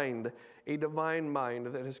orderly mind, a divine mind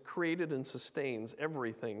that has created and sustains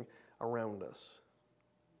everything around us.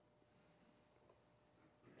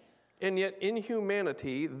 And yet in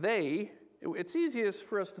humanity, it's easiest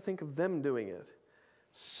for us to think of them doing it.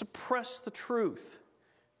 Suppress the truth.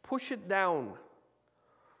 Push it down.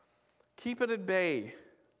 Keep it at bay.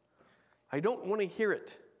 I don't want to hear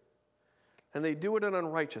it. And they do it in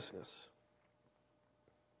unrighteousness.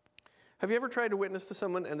 Have you ever tried to witness to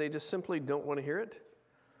someone and they just simply don't want to hear it?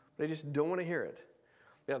 They just don't want to hear it.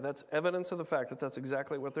 Yeah, that's evidence of the fact that that's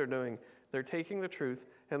exactly what they're doing. They're taking the truth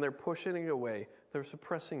and they're pushing it away. They're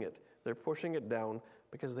suppressing it. They're pushing it down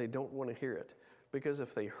because they don't want to hear it. Because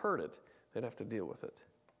if they heard it, they'd have to deal with it.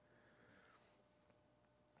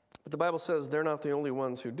 But the Bible says they're not the only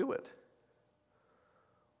ones who do it.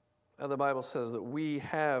 And the Bible says that we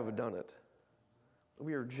have done it.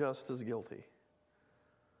 We are just as guilty.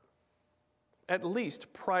 At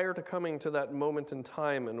least prior to coming to that moment in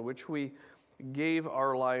time in which we gave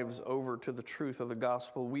our lives over to the truth of the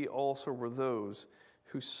gospel, we also were those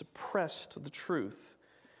who suppressed the truth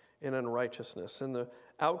in unrighteousness. And the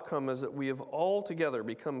outcome is that we have altogether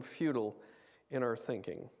become futile in our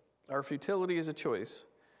thinking. Our futility is a choice.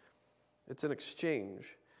 It's an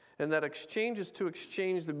exchange. And that exchange is to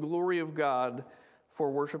exchange the glory of God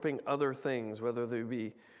for worshiping other things, whether they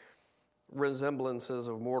be resemblances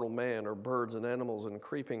of mortal man or birds and animals and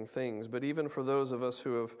creeping things. But even for those of us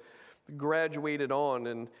who have graduated on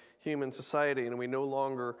in human society and we no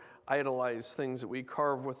longer idolize things that we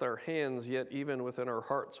carve with our hands, yet even within our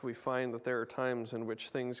hearts we find that there are times in which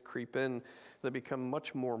things creep in that become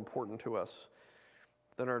much more important to us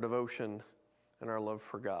than our devotion and our love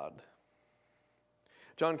for God.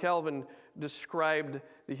 John Calvin described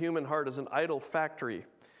the human heart as an idol factory,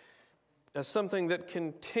 as something that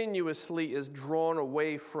continuously is drawn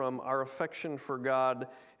away from our affection for God,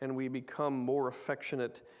 and we become more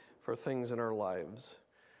affectionate for things in our lives.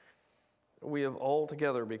 We have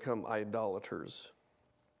altogether become idolaters.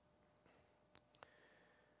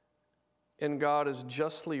 And God is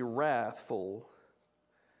justly wrathful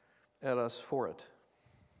at us for it.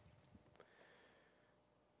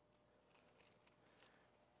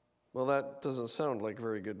 Well, that doesn't sound like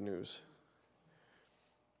very good news.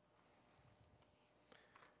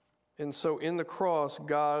 And so in the cross,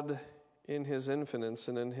 God, in his infinite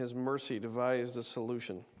and in his mercy, devised a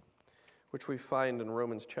solution, which we find in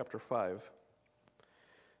Romans chapter 5,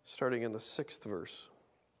 starting in the 6th verse.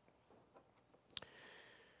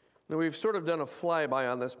 Now, we've sort of done a flyby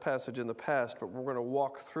on this passage in the past, but we're going to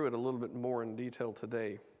walk through it a little bit more in detail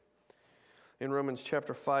today. In Romans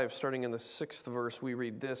chapter 5, starting in the 6th verse, we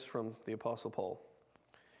read this from the Apostle Paul.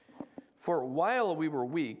 For while we were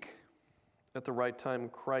weak, at the right time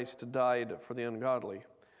Christ died for the ungodly.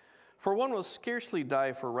 For one will scarcely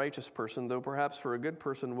die for a righteous person, though perhaps for a good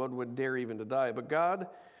person one would dare even to die. But God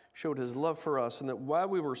showed his love for us, and that while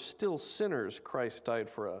we were still sinners, Christ died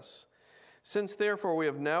for us. Since therefore we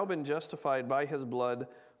have now been justified by his blood,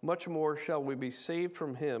 much more shall we be saved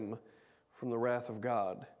from him, from the wrath of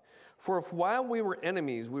God. For if while we were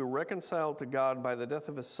enemies, we were reconciled to God by the death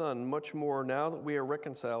of his Son, much more now that we are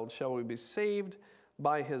reconciled, shall we be saved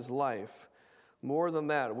by his life. More than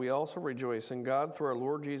that, we also rejoice in God through our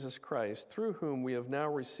Lord Jesus Christ, through whom we have now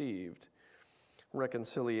received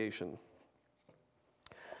reconciliation.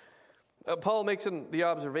 Paul makes the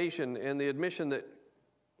observation and the admission that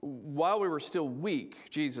while we were still weak,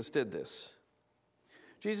 Jesus did this.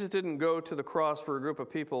 Jesus didn't go to the cross for a group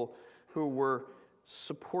of people who were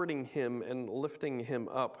supporting him and lifting him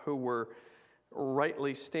up, who were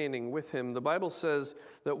rightly standing with him. The Bible says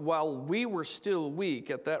that while we were still weak,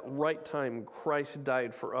 at that right time, Christ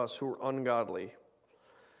died for us who were ungodly.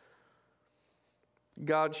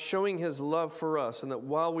 God showing his love for us, and that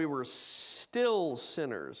while we were still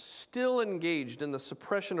sinners, still engaged in the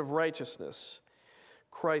suppression of righteousness,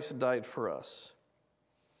 Christ died for us.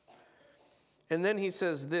 And then he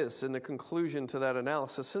says this in the conclusion to that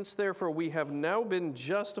analysis, since therefore we have now been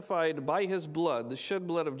justified by his blood, the shed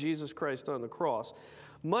blood of Jesus Christ on the cross,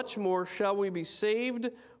 much more shall we be saved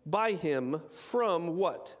by him from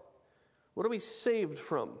what? What are we saved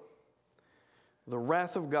from? The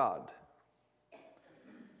wrath of God.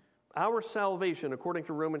 Our salvation, according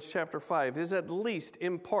to Romans chapter 5, is at least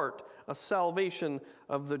in part a salvation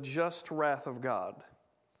of the just wrath of God.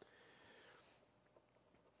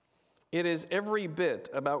 It is every bit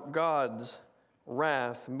about God's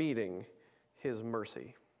wrath meeting his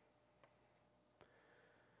mercy.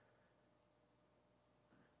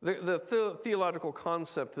 The theological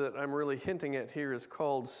concept that I'm really hinting at here is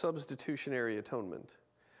called substitutionary atonement.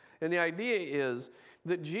 And the idea is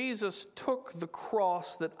that Jesus took the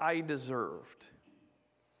cross that I deserved.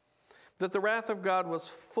 That the wrath of God was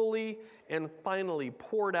fully and finally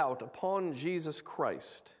poured out upon Jesus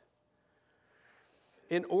Christ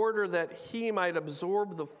in order that he might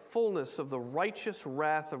absorb the fullness of the righteous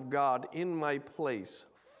wrath of God in my place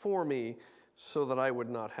for me so that I would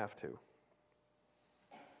not have to.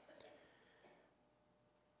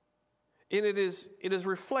 And it is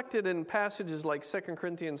reflected in passages like 2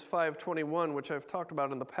 Corinthians 5:21, which I've talked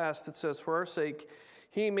about in the past. It says, "For our sake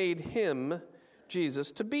he made him,"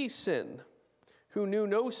 Jesus, "to be sin, who knew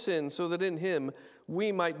no sin, so that in him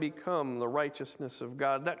we might become the righteousness of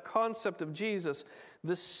God." That concept of Jesus,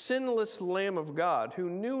 the sinless Lamb of God, who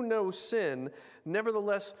knew no sin,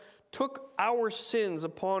 nevertheless took our sins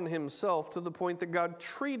upon himself to the point that God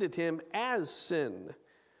treated him as sin,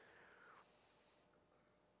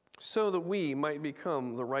 so that we might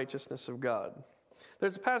become the righteousness of God.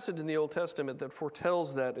 There's a passage in the Old Testament that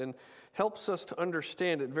foretells that and helps us to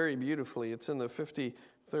understand it very beautifully. It's in the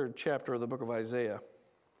 53rd chapter of the book of Isaiah.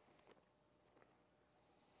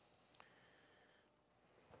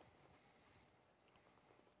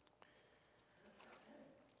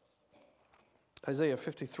 Isaiah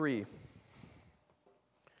 53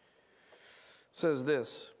 says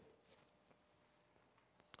this,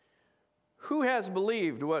 "Who has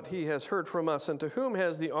believed what he has heard from us, and to whom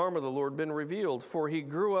has the arm of the Lord been revealed? For he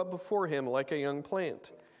grew up before him like a young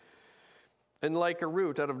plant, and like a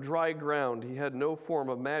root out of dry ground. He had no form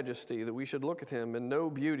of majesty that we should look at him, and no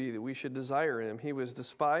beauty that we should desire him. He was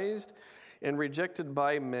despised and rejected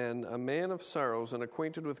by men, a man of sorrows and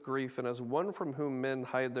acquainted with grief, and as one from whom men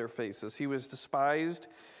hide their faces. He was despised,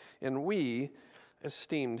 and we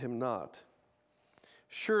esteemed him not.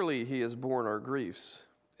 Surely he has borne our griefs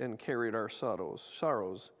and carried our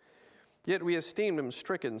sorrows. Yet we esteemed him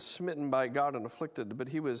stricken, smitten by God, and afflicted. But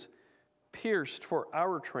he was pierced for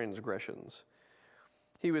our transgressions.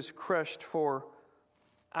 He was crushed for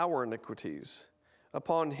our iniquities.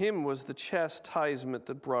 Upon him was the chastisement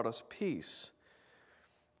that brought us peace,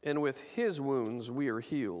 and with his wounds we are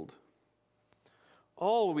healed.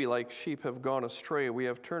 All we like sheep have gone astray. We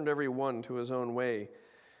have turned every one to his own way,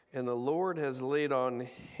 and the Lord has laid on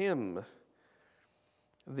him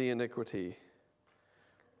the iniquity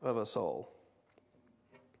of us all."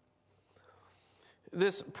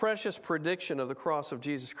 This precious prediction of the cross of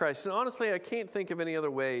Jesus Christ, and honestly, I can't think of any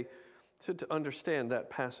other way to understand that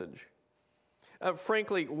passage.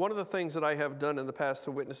 Frankly, one of the things that I have done in the past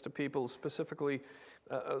to witness to people, specifically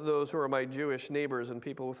those who are my Jewish neighbors and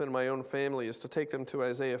people within my own family, is to take them to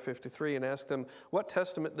Isaiah 53 and ask them what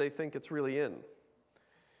testament they think it's really in.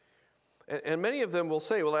 And many of them will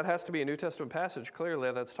say, well, that has to be a New Testament passage.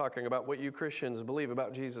 Clearly, that's talking about what you Christians believe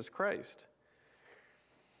about Jesus Christ.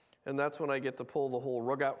 And that's when I get to pull the whole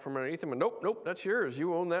rug out from underneath them. And nope, that's yours.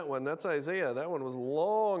 You own that one. That's Isaiah. That one was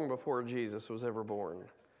long before Jesus was ever born.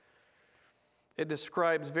 It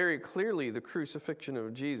describes very clearly the crucifixion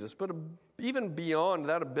of Jesus, but even beyond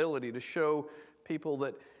that ability to show people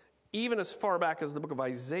that even as far back as the book of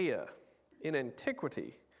Isaiah in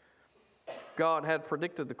antiquity, God had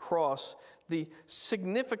predicted the cross. The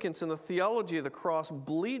significance and the theology of the cross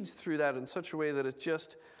bleeds through that in such a way that it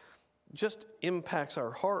just impacts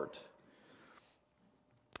our heart.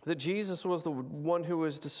 That Jesus was the one who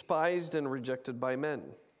was despised and rejected by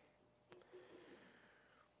men.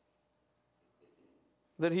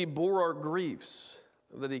 That he bore our griefs,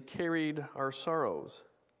 that he carried our sorrows,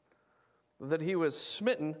 that he was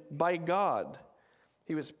smitten by God.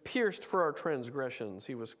 He was pierced for our transgressions.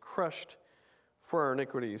 He was crushed for our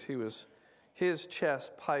iniquities. His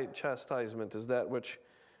chastisement is that which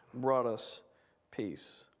brought us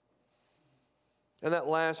peace. And that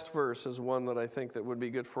last verse is one that I think that would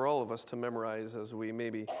be good for all of us to memorize as we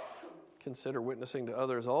maybe consider witnessing to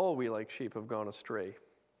others. All we like sheep have gone astray.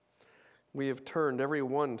 We have turned every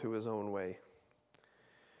one to his own way.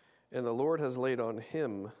 And the Lord has laid on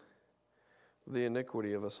him the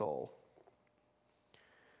iniquity of us all.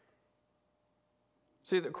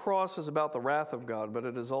 See, the cross is about the wrath of God, but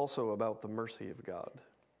it is also about the mercy of God.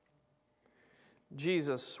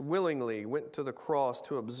 Jesus willingly went to the cross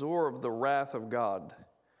to absorb the wrath of God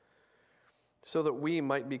so that we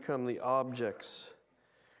might become the objects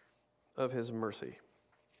of his mercy.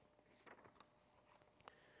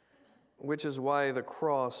 Which is why the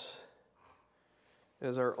cross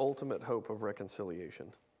is our ultimate hope of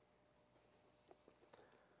reconciliation.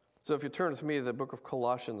 So if you turn with me to the book of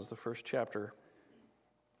Colossians, the first chapter,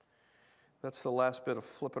 that's the last bit of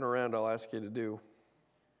flipping around I'll ask you to do.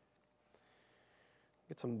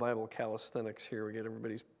 Get some Bible calisthenics here. We get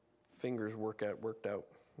everybody's fingers worked out. Let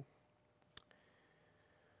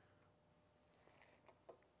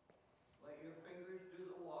your fingers do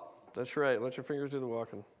the walking. That's right. Let your fingers do the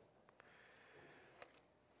walking.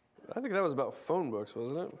 I think that was about phone books,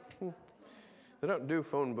 wasn't it? They don't do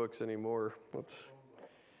phone books anymore. That's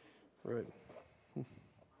right.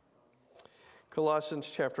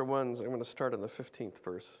 Colossians chapter 1, I'm going to start in the 15th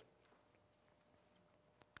verse.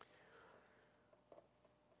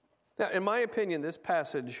 Now, in my opinion, this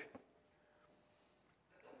passage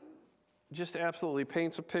just absolutely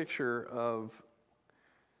paints a picture of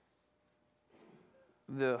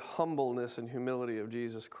the humbleness and humility of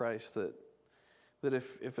Jesus Christ, that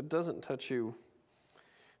if it doesn't touch you,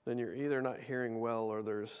 then you're either not hearing well or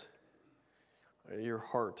your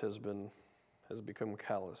heart has become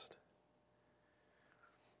calloused.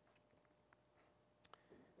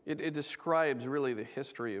 It describes really the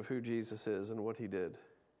history of who Jesus is and what he did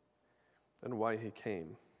and why he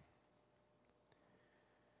came.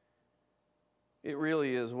 It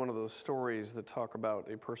really is one of those stories that talk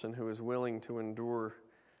about a person who is willing to endure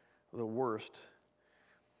the worst,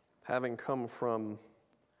 having come from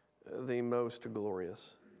the most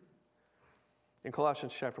glorious. In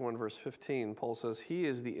Colossians chapter 1, verse 15, Paul says, he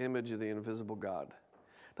is the image of the invisible God.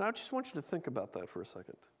 Now, I just want you to think about that for a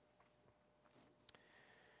second.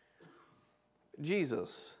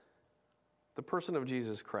 Jesus, the person of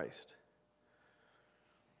Jesus Christ,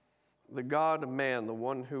 the God-man, the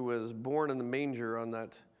one who was born in the manger on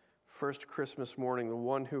that first Christmas morning, the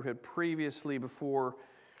one who had previously before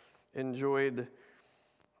enjoyed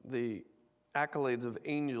the accolades of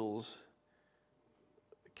angels,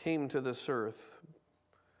 came to this earth,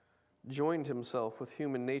 joined himself with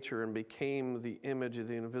human nature, and became the image of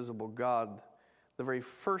the invisible God, the very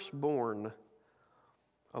firstborn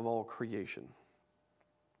of all creation.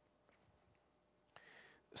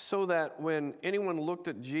 So that when anyone looked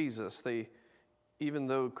at Jesus, they, even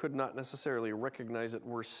though could not necessarily recognize it,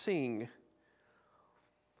 were seeing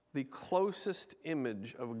the closest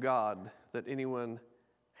image of God that anyone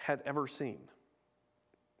had ever seen.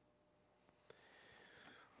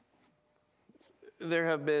 There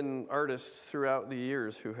have been artists throughout the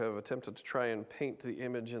years who have attempted to try and paint the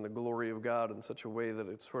image and the glory of God in such a way that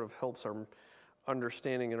it sort of helps our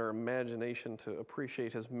understanding and our imagination to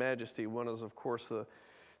appreciate his majesty. One is, of course, the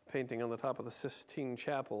painting on the top of the Sistine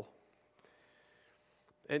Chapel.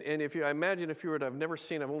 And I imagine if you were to,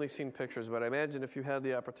 I've only seen pictures, but I imagine if you had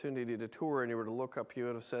the opportunity to tour and you were to look up, you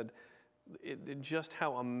would have said just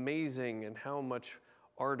how amazing and how much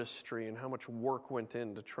artistry and how much work went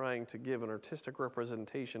into trying to give an artistic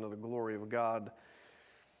representation of the glory of God.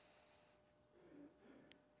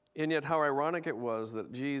 And yet how ironic it was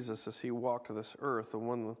that Jesus, as he walked this earth, the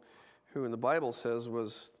one who in the Bible says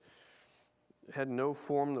had no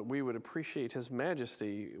form that we would appreciate his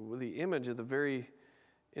majesty, the image of the very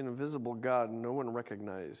invisible God no one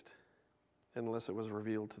recognized unless it was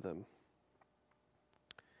revealed to them.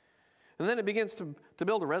 And then it begins to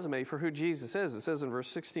build a resume for who Jesus is. It says in verse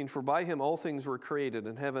 16, for by him all things were created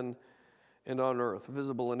in heaven and on earth,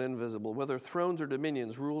 visible and invisible, whether thrones or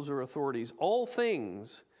dominions, rules or authorities, all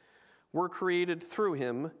things were created through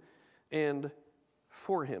him and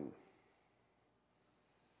for him.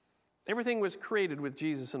 Everything was created with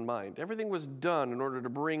Jesus in mind. Everything was done in order to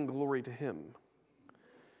bring glory to him.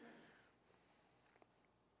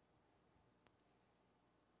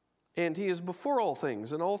 And he is before all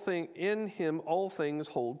things, and in him all things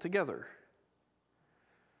hold together.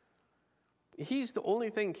 He's the only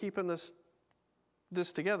thing keeping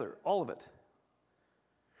this together, all of it.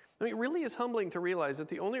 I mean, it really is humbling to realize that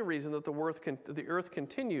the only reason that the earth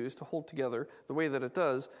continues to hold together the way that it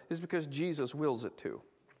does is because Jesus wills it to.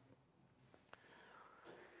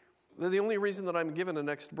 The only reason that I'm given a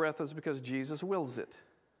next breath is because Jesus wills it.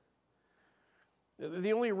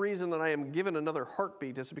 The only reason that I am given another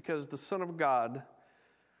heartbeat is because the Son of God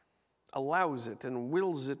allows it and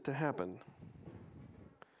wills it to happen.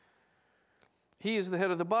 He is the head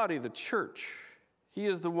of the body, the church. He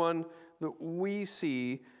is the one that we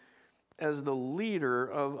see as the leader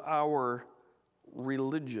of our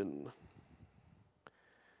religion.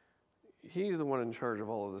 He's the one in charge of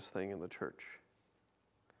all of this thing in the church.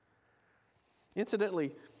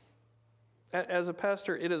 Incidentally, as a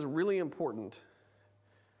pastor, it is really important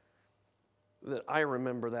that I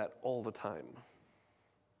remember that all the time.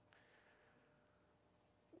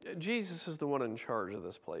 Jesus is the one in charge of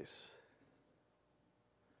this place.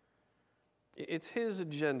 It's his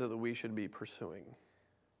agenda that we should be pursuing.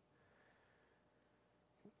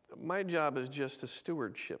 My job is just a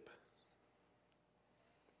stewardship.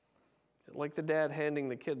 Like the dad handing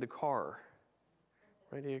the kid the car.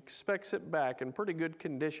 right? He expects it back in pretty good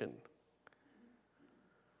condition.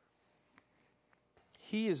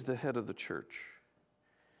 He is the head of the church.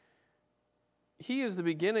 He is the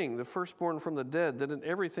beginning, the firstborn from the dead, that in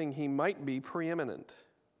everything he might be preeminent.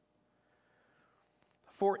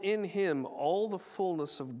 For in him all the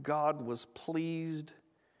fullness of God was pleased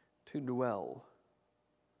to dwell.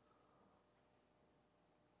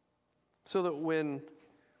 So that when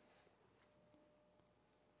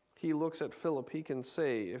he looks at Philip, he can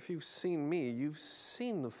say, if you've seen me, you've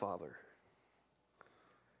seen the Father.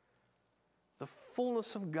 The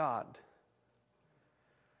fullness of God.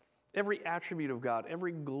 Every attribute of God,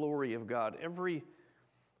 every glory of God, every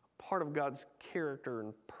part of God's character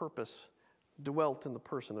and purpose dwelt in the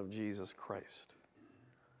person of Jesus Christ.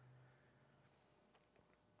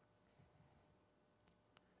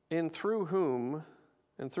 And through whom,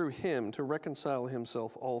 and through him, to reconcile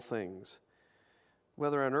himself all things,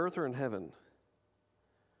 whether on earth or in heaven.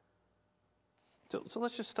 So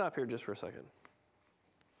let's just stop here just for a second.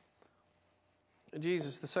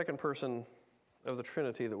 Jesus, the second person of the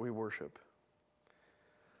Trinity that we worship.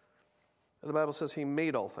 The Bible says he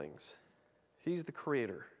made all things. He's the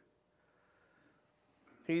creator.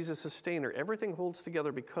 He's a sustainer. Everything holds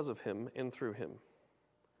together because of him and through him.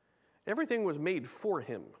 Everything was made for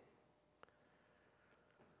him.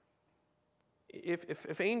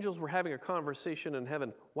 If angels were having a conversation in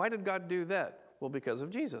heaven, why did God do that? Well, because of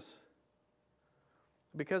Jesus.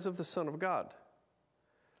 Because of the Son of God.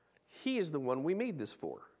 He is the one we made this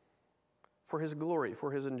for his glory,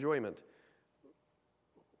 for his enjoyment,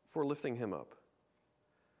 for lifting him up.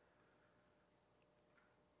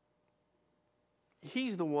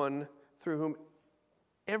 He's the one through whom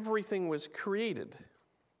everything was created.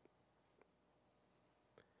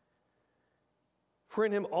 For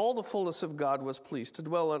in him all the fullness of God was pleased to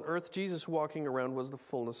dwell on earth. Jesus walking around was the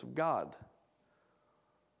fullness of God.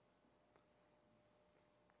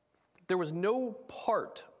 There was no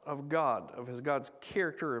part of God, of God's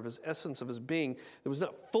character, of his essence, of his being, that was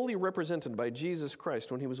not fully represented by Jesus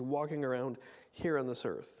Christ when he was walking around here on this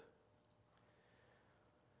earth.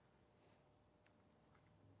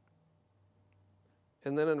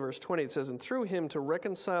 And then in verse 20 it says, and through him to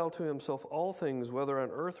reconcile to himself all things, whether on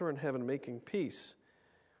earth or in heaven, making peace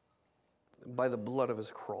by the blood of his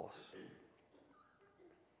cross.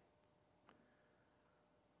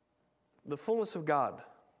 The fullness of God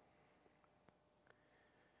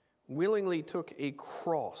willingly took a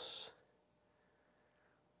cross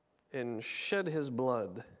and shed his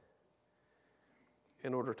blood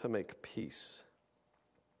in order to make peace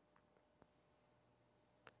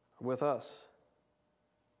with us.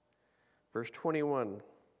 Verse 21,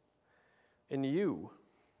 and you,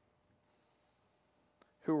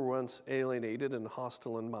 who were once alienated and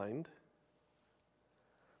hostile in mind,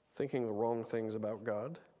 thinking the wrong things about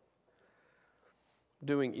God,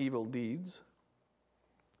 doing evil deeds,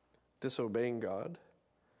 disobeying God,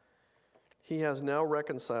 he has now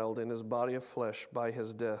reconciled in his body of flesh by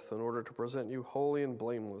his death in order to present you holy and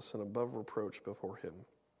blameless and above reproach before him.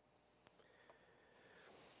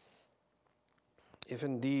 If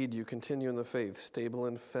indeed you continue in the faith, stable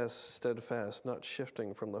and steadfast, not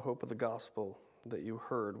shifting from the hope of the gospel that you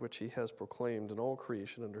heard, which he has proclaimed in all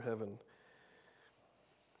creation under heaven,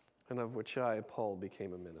 and of which I, Paul,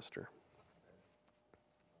 became a minister.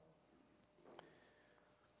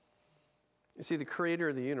 You see, the creator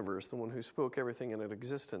of the universe, the one who spoke everything into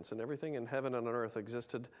existence, and everything in heaven and on earth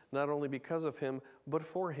existed not only because of him, but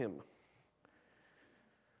for him.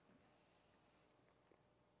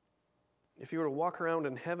 If you were to walk around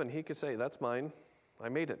in heaven, he could say, that's mine, I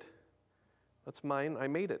made it. That's mine, I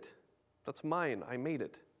made it. That's mine, I made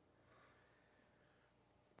it.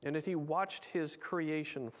 And yet he watched his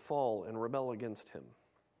creation fall and rebel against him,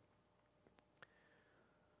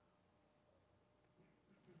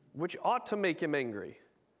 which ought to make him angry.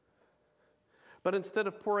 But instead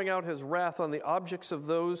of pouring out his wrath on the objects of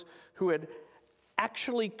those who had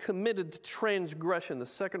actually committed transgression, the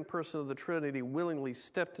second person of the Trinity willingly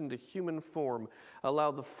stepped into human form,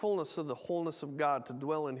 allowed the fullness of the wholeness of God to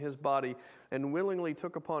dwell in his body, and willingly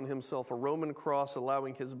took upon himself a Roman cross,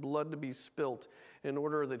 allowing his blood to be spilt in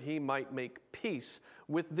order that he might make peace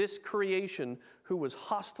with this creation who was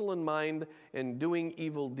hostile in mind and doing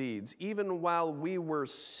evil deeds. Even while we were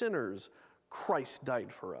sinners, Christ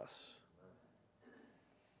died for us.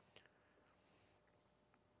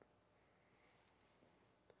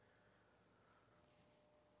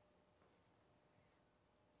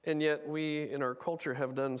 And yet we, in our culture,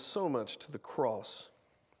 have done so much to the cross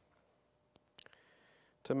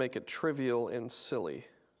to make it trivial and silly.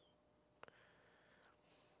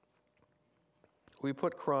 We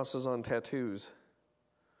put crosses on tattoos.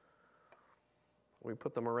 We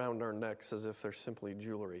put them around our necks as if they're simply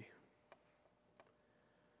jewelry.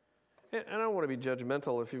 And I don't want to be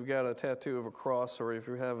judgmental if you've got a tattoo of a cross or if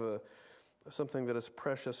you have something that is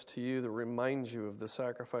precious to you that reminds you of the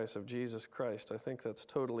sacrifice of Jesus Christ. I think that's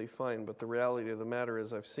totally fine, but the reality of the matter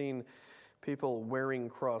is I've seen people wearing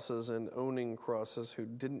crosses and owning crosses who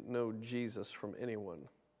didn't know Jesus from anyone.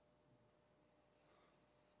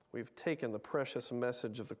 We've taken the precious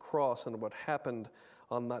message of the cross and what happened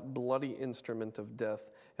on that bloody instrument of death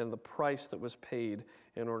and the price that was paid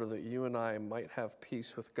in order that you and I might have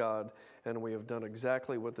peace with God. And we have done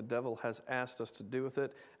exactly what the devil has asked us to do with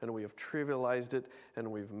it, and we have trivialized it,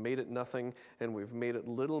 and we've made it nothing, and we've made it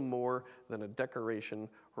little more than a decoration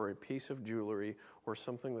or a piece of jewelry or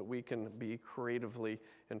something that we can be creatively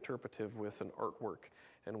interpretive with an artwork.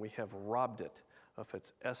 And we have robbed it of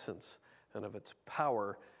its essence and of its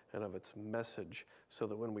power and of its message, so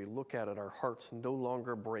that when we look at it, our hearts no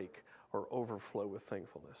longer break or overflow with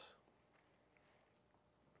thankfulness.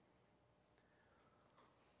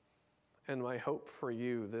 And my hope for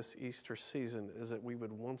you this Easter season is that we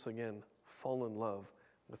would once again fall in love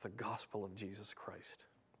with the gospel of Jesus Christ.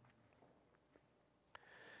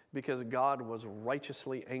 Because God was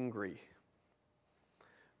righteously angry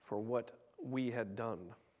for what we had done.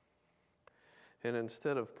 And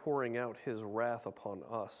instead of pouring out his wrath upon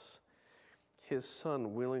us, his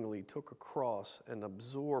Son willingly took a cross and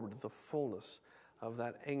absorbed the fullness of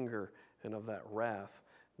that anger and of that wrath,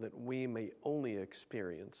 that we may only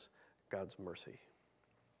experience God's mercy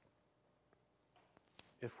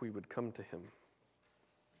if we would come to him.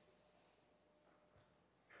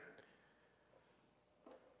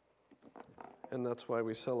 And that's why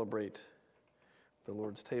we celebrate the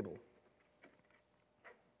Lord's table.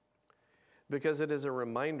 Because it is a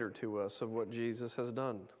reminder to us of what Jesus has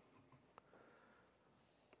done.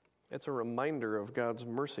 It's a reminder of God's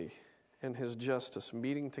mercy and his justice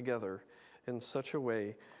meeting together in such a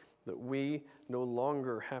way that we no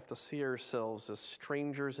longer have to see ourselves as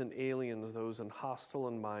strangers and aliens, those in hostile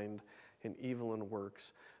in mind and evil in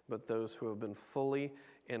works, but those who have been fully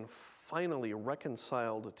and finally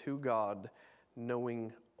reconciled to God,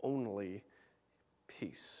 knowing only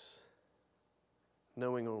peace.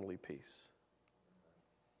 Knowing only peace.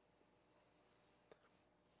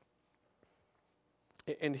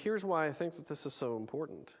 And here's why I think that this is so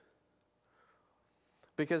important.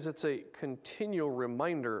 Because it's a continual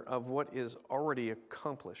reminder of what is already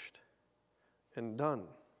accomplished and done.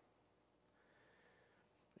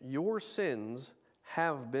 Your sins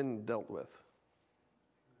have been dealt with.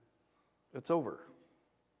 It's over.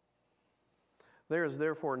 There is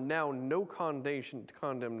therefore now no condemnation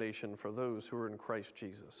for those who are in Christ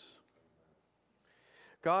Jesus.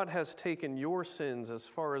 God has taken your sins as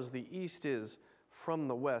far as the east is from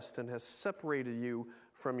the west and has separated you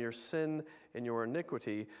from your sin and your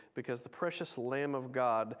iniquity, because the precious Lamb of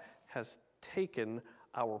God has taken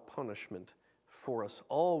our punishment for us.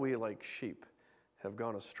 All we like sheep have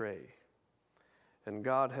gone astray, and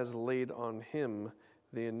God has laid on him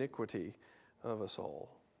the iniquity of us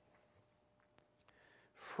all,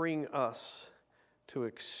 freeing us to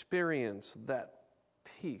experience that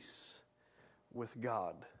peace with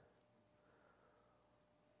God.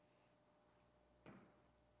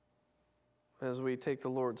 As we take the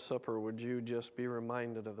Lord's Supper, would you just be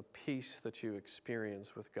reminded of the peace that you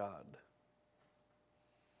experience with God?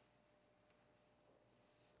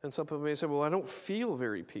 And some people may say, well, I don't feel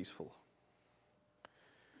very peaceful.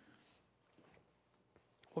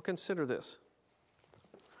 Well, consider this.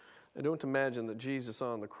 I don't imagine that Jesus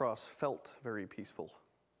on the cross felt very peaceful.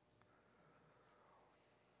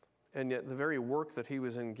 And yet the very work that he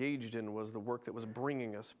was engaged in was the work that was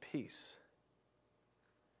bringing us peace.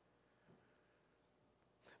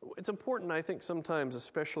 It's important, I think, sometimes,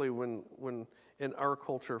 especially when in our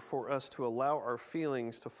culture, for us to allow our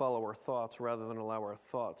feelings to follow our thoughts rather than allow our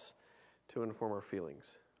thoughts to inform our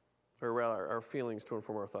feelings. Or rather, our feelings to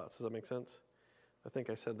inform our thoughts. Does that make sense? I think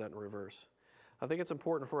I said that in reverse. I think it's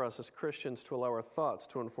important for us as Christians to allow our thoughts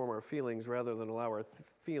to inform our feelings rather than allow our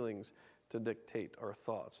feelings to dictate our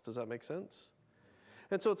thoughts. Does that make sense?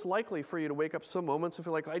 And so it's likely for you to wake up some moments and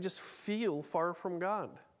feel like, I just feel far from God.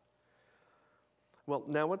 Well,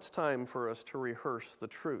 now it's time for us to rehearse the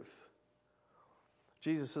truth.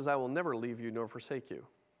 Jesus says, I will never leave you nor forsake you.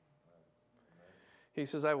 He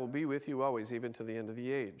says, I will be with you always, even to the end of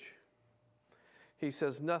the age. He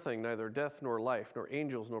says, nothing, neither death nor life, nor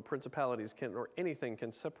angels, nor principalities, nor anything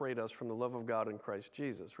can separate us from the love of God in Christ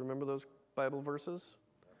Jesus. Remember those Bible verses?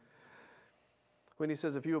 When he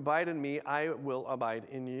says, if you abide in me, I will abide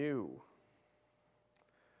in you.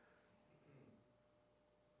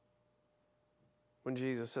 when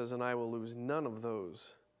Jesus says, and I will lose none of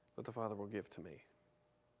those that the Father will give to me.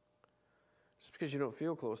 Just because you don't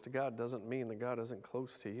feel close to God doesn't mean that God isn't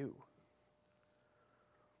close to you.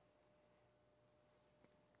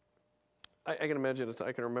 I can imagine,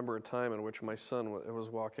 I can remember a time in which my son was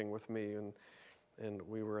walking with me, and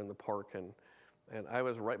we were in the park, and I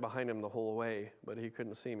was right behind him the whole way, but he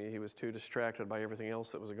couldn't see me. He was too distracted by everything else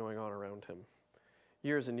that was going on around him.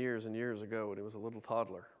 Years and years and years ago, and he was a little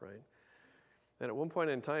toddler, right? And at one point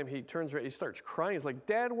in time, he turns around, he starts crying. He's like,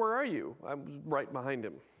 Dad, where are you? I was right behind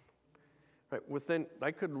him. Right,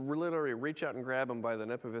 I could literally reach out and grab him by the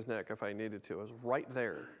nape of his neck if I needed to. I was right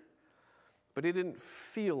there. But he didn't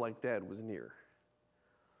feel like Dad was near.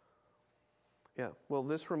 Yeah, well,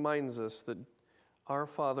 this reminds us that our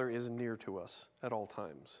Father is near to us at all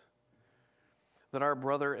times. That our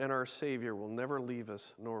brother and our Savior will never leave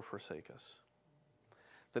us nor forsake us.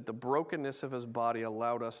 That the brokenness of his body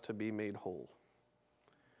allowed us to be made whole.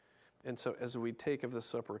 And so as we take of the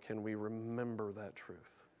supper, can we remember that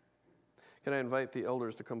truth? Can I invite the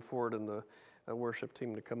elders to come forward and the worship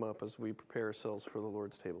team to come up as we prepare ourselves for the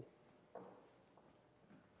Lord's table?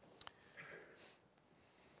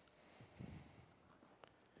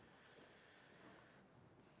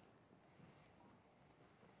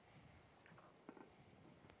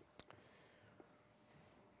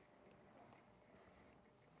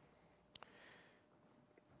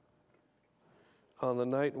 On the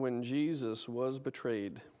night when Jesus was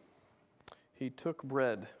betrayed, he took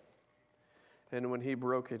bread, and when he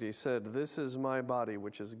broke it, he said, "This is my body,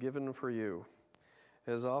 which is given for you.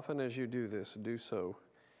 As often as you do this, do so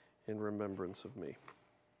in remembrance of me."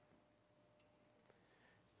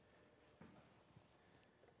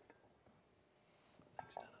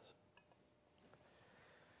 Thanks, Dennis.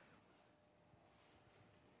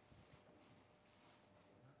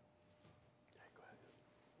 Okay, go ahead.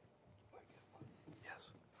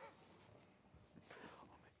 Yes.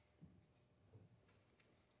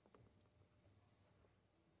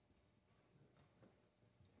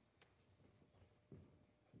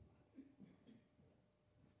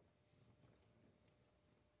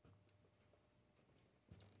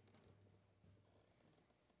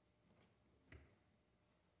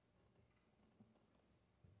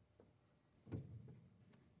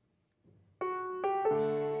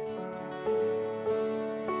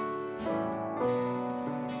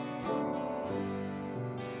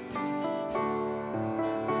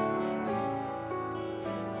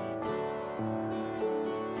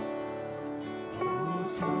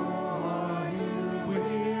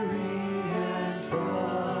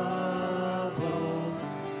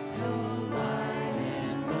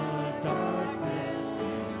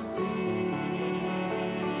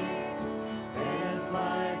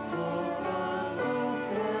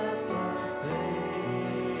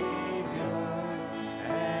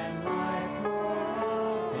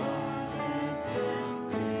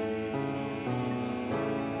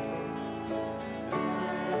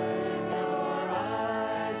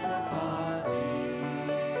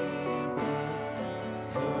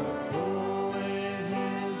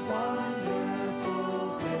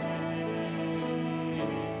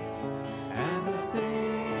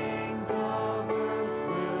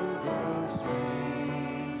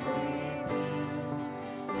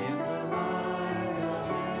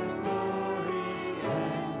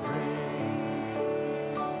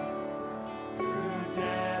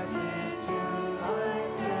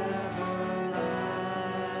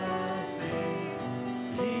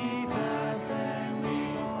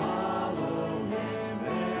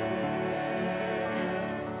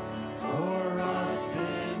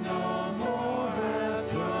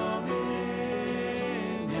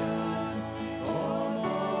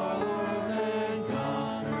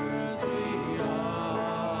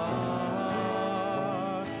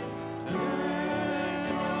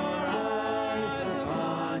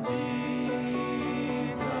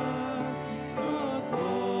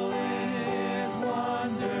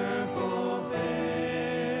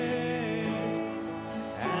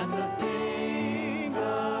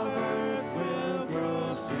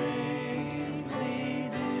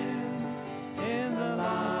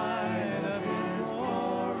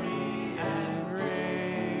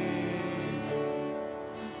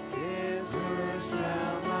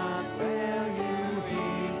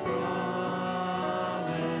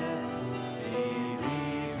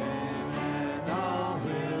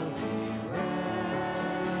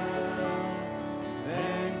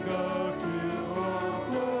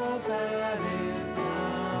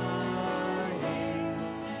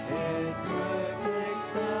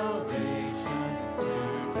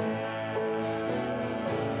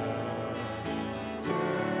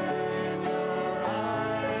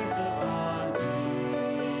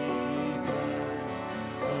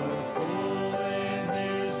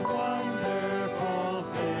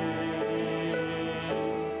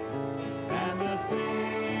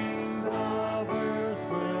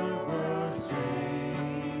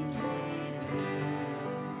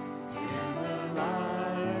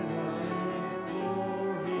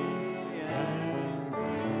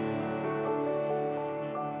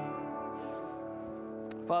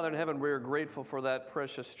 Father in heaven, we are grateful for that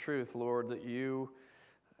precious truth, Lord, that you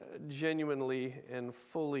genuinely and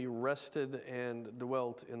fully rested and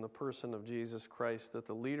dwelt in the person of Jesus Christ, that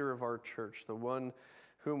the leader of our church, the one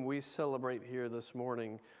whom we celebrate here this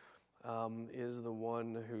morning, is the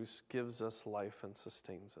one who gives us life and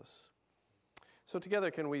sustains us. So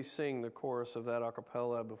together, can we sing the chorus of that a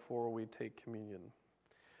cappella before we take communion?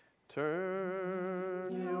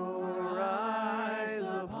 Turn your eyes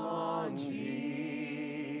upon Jesus.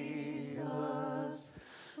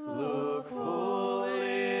 Look full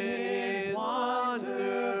in his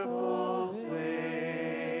wonderful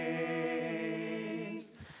face,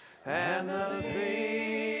 and the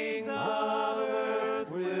things of earth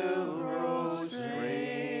will grow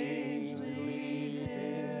strangely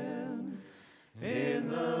dim in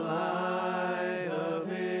the light of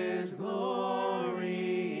his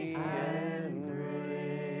glory and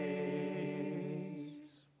grace.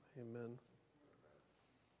 Amen.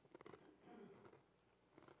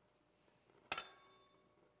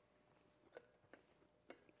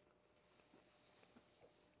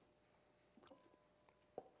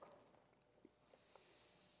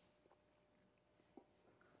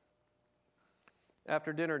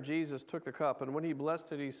 After dinner, Jesus took the cup, and when he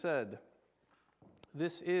blessed it, he said,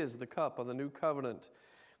 "This is the cup of the new covenant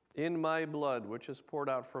in my blood, which is poured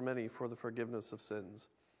out for many for the forgiveness of sins.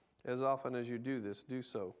 As often as you do this, do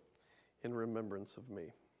so in remembrance of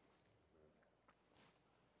me."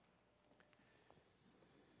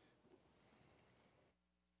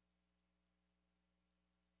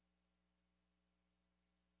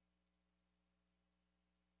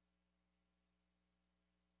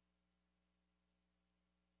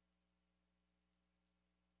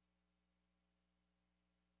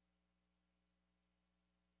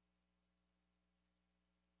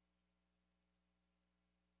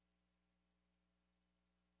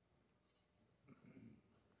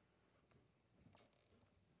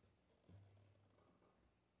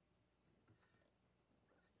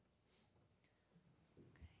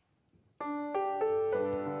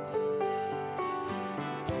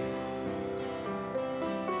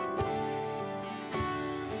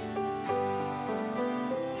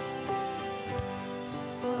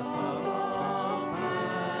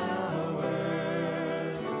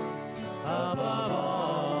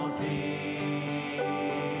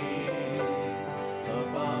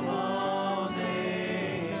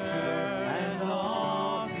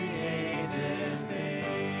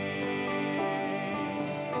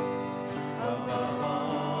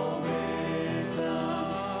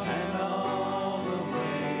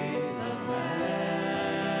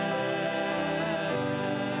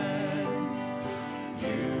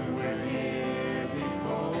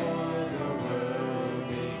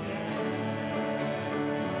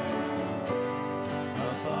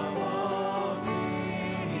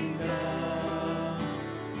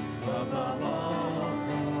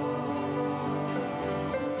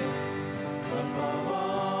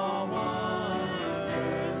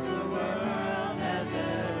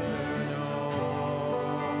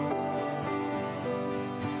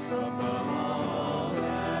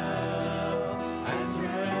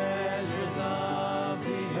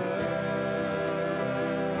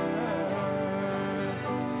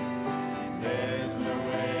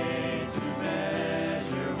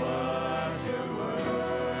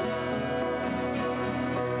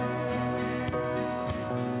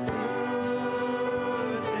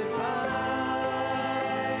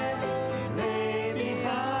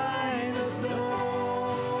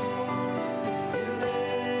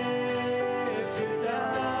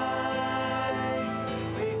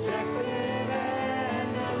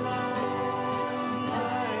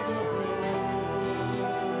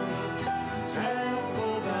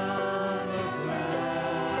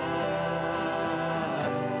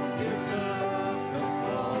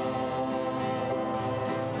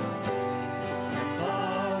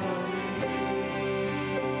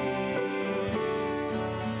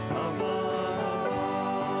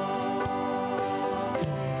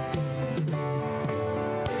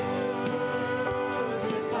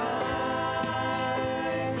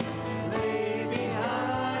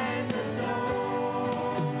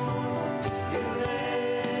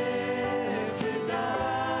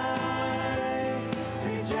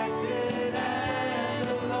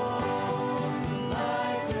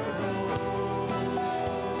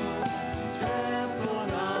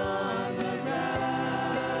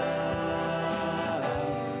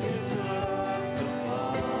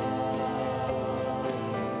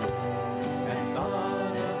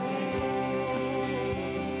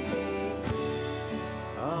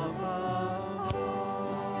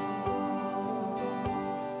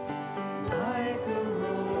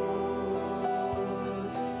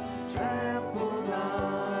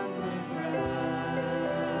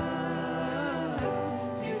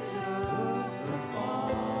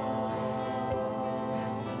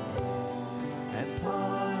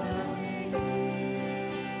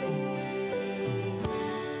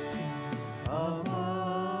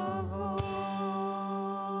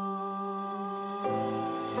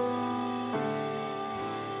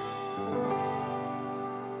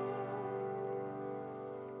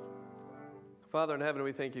 Father in heaven,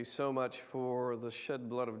 we thank you so much for the shed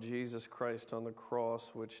blood of Jesus Christ on the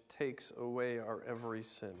cross, which takes away our every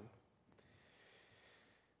sin,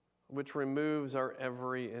 which removes our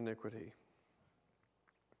every iniquity,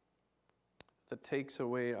 that takes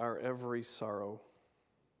away our every sorrow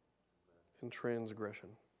and transgression.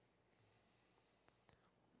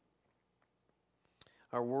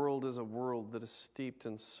 Our world is a world that is steeped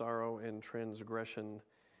in sorrow and transgression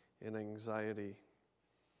and anxiety.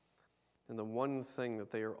 And the one thing that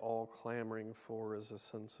they are all clamoring for is a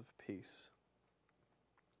sense of peace.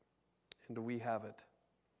 And we have it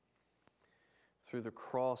through the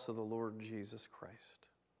cross of the Lord Jesus Christ.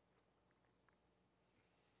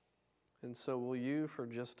 And so will you, for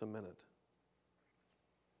just a minute,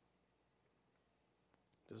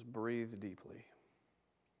 just breathe deeply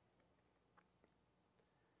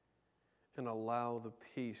and allow the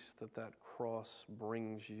peace that that cross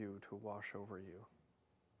brings you to wash over you.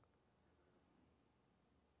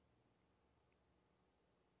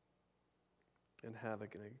 And have an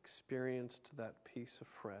experience to that peace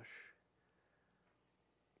afresh.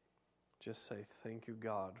 Just say, thank you,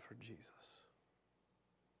 God, for Jesus.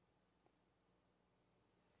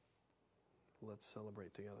 Let's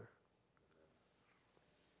celebrate together.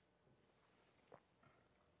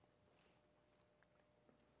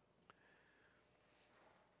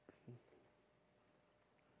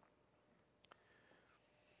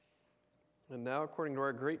 And now, according to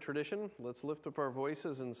our great tradition, let's lift up our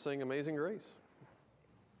voices and sing Amazing Grace.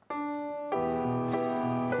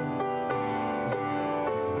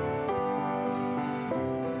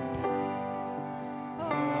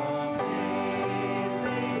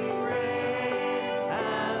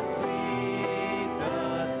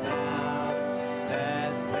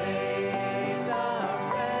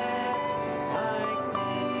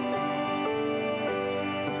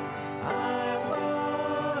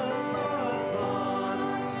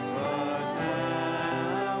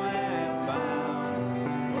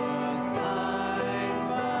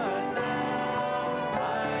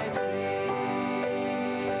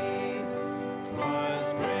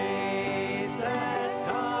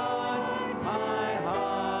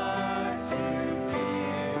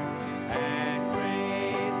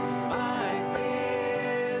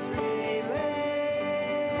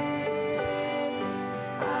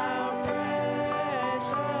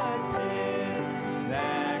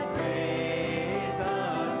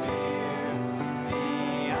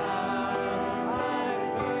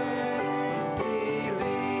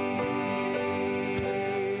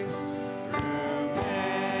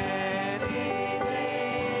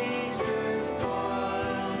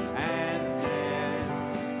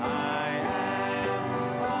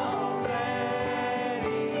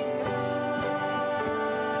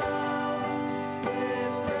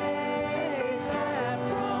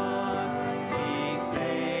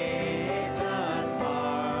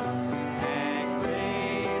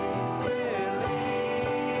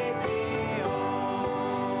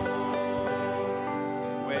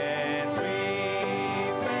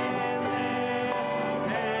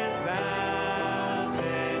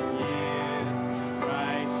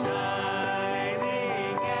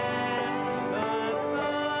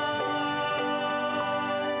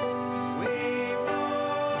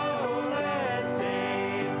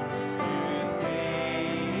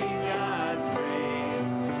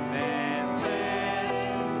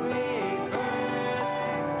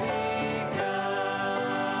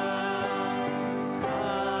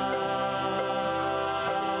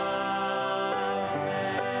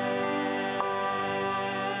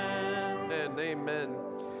 Amen.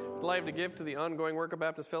 Live to give to the ongoing work of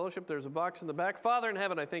Baptist Fellowship. There's a box in the back. Father in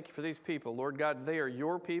heaven, I thank you for these people. Lord God, they are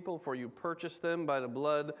your people, for you purchased them by the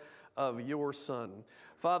blood of your Son.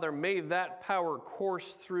 Father, may that power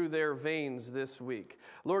course through their veins this week.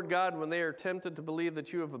 Lord God, when they are tempted to believe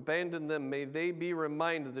that you have abandoned them, may they be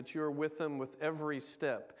reminded that you are with them with every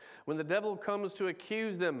step. When the devil comes to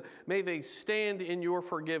accuse them, may they stand in your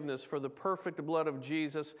forgiveness, for the perfect blood of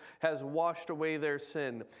Jesus has washed away their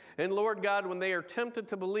sin. And Lord God, when they are tempted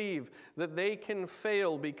to believe that they can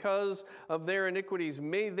fail because of their iniquities,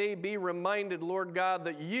 may they be reminded, Lord God,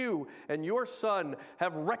 that you and your Son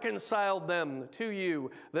have reconciled them to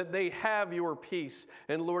you, that they have your peace.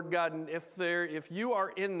 And Lord God, if you are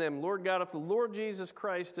in them, Lord God, if the Lord Jesus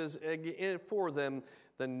Christ is for them,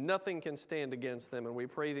 then nothing can stand against them. And we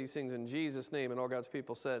pray these things in Jesus' name. And all God's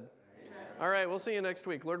people said, amen. All right, we'll see you next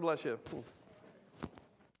week. Lord bless you.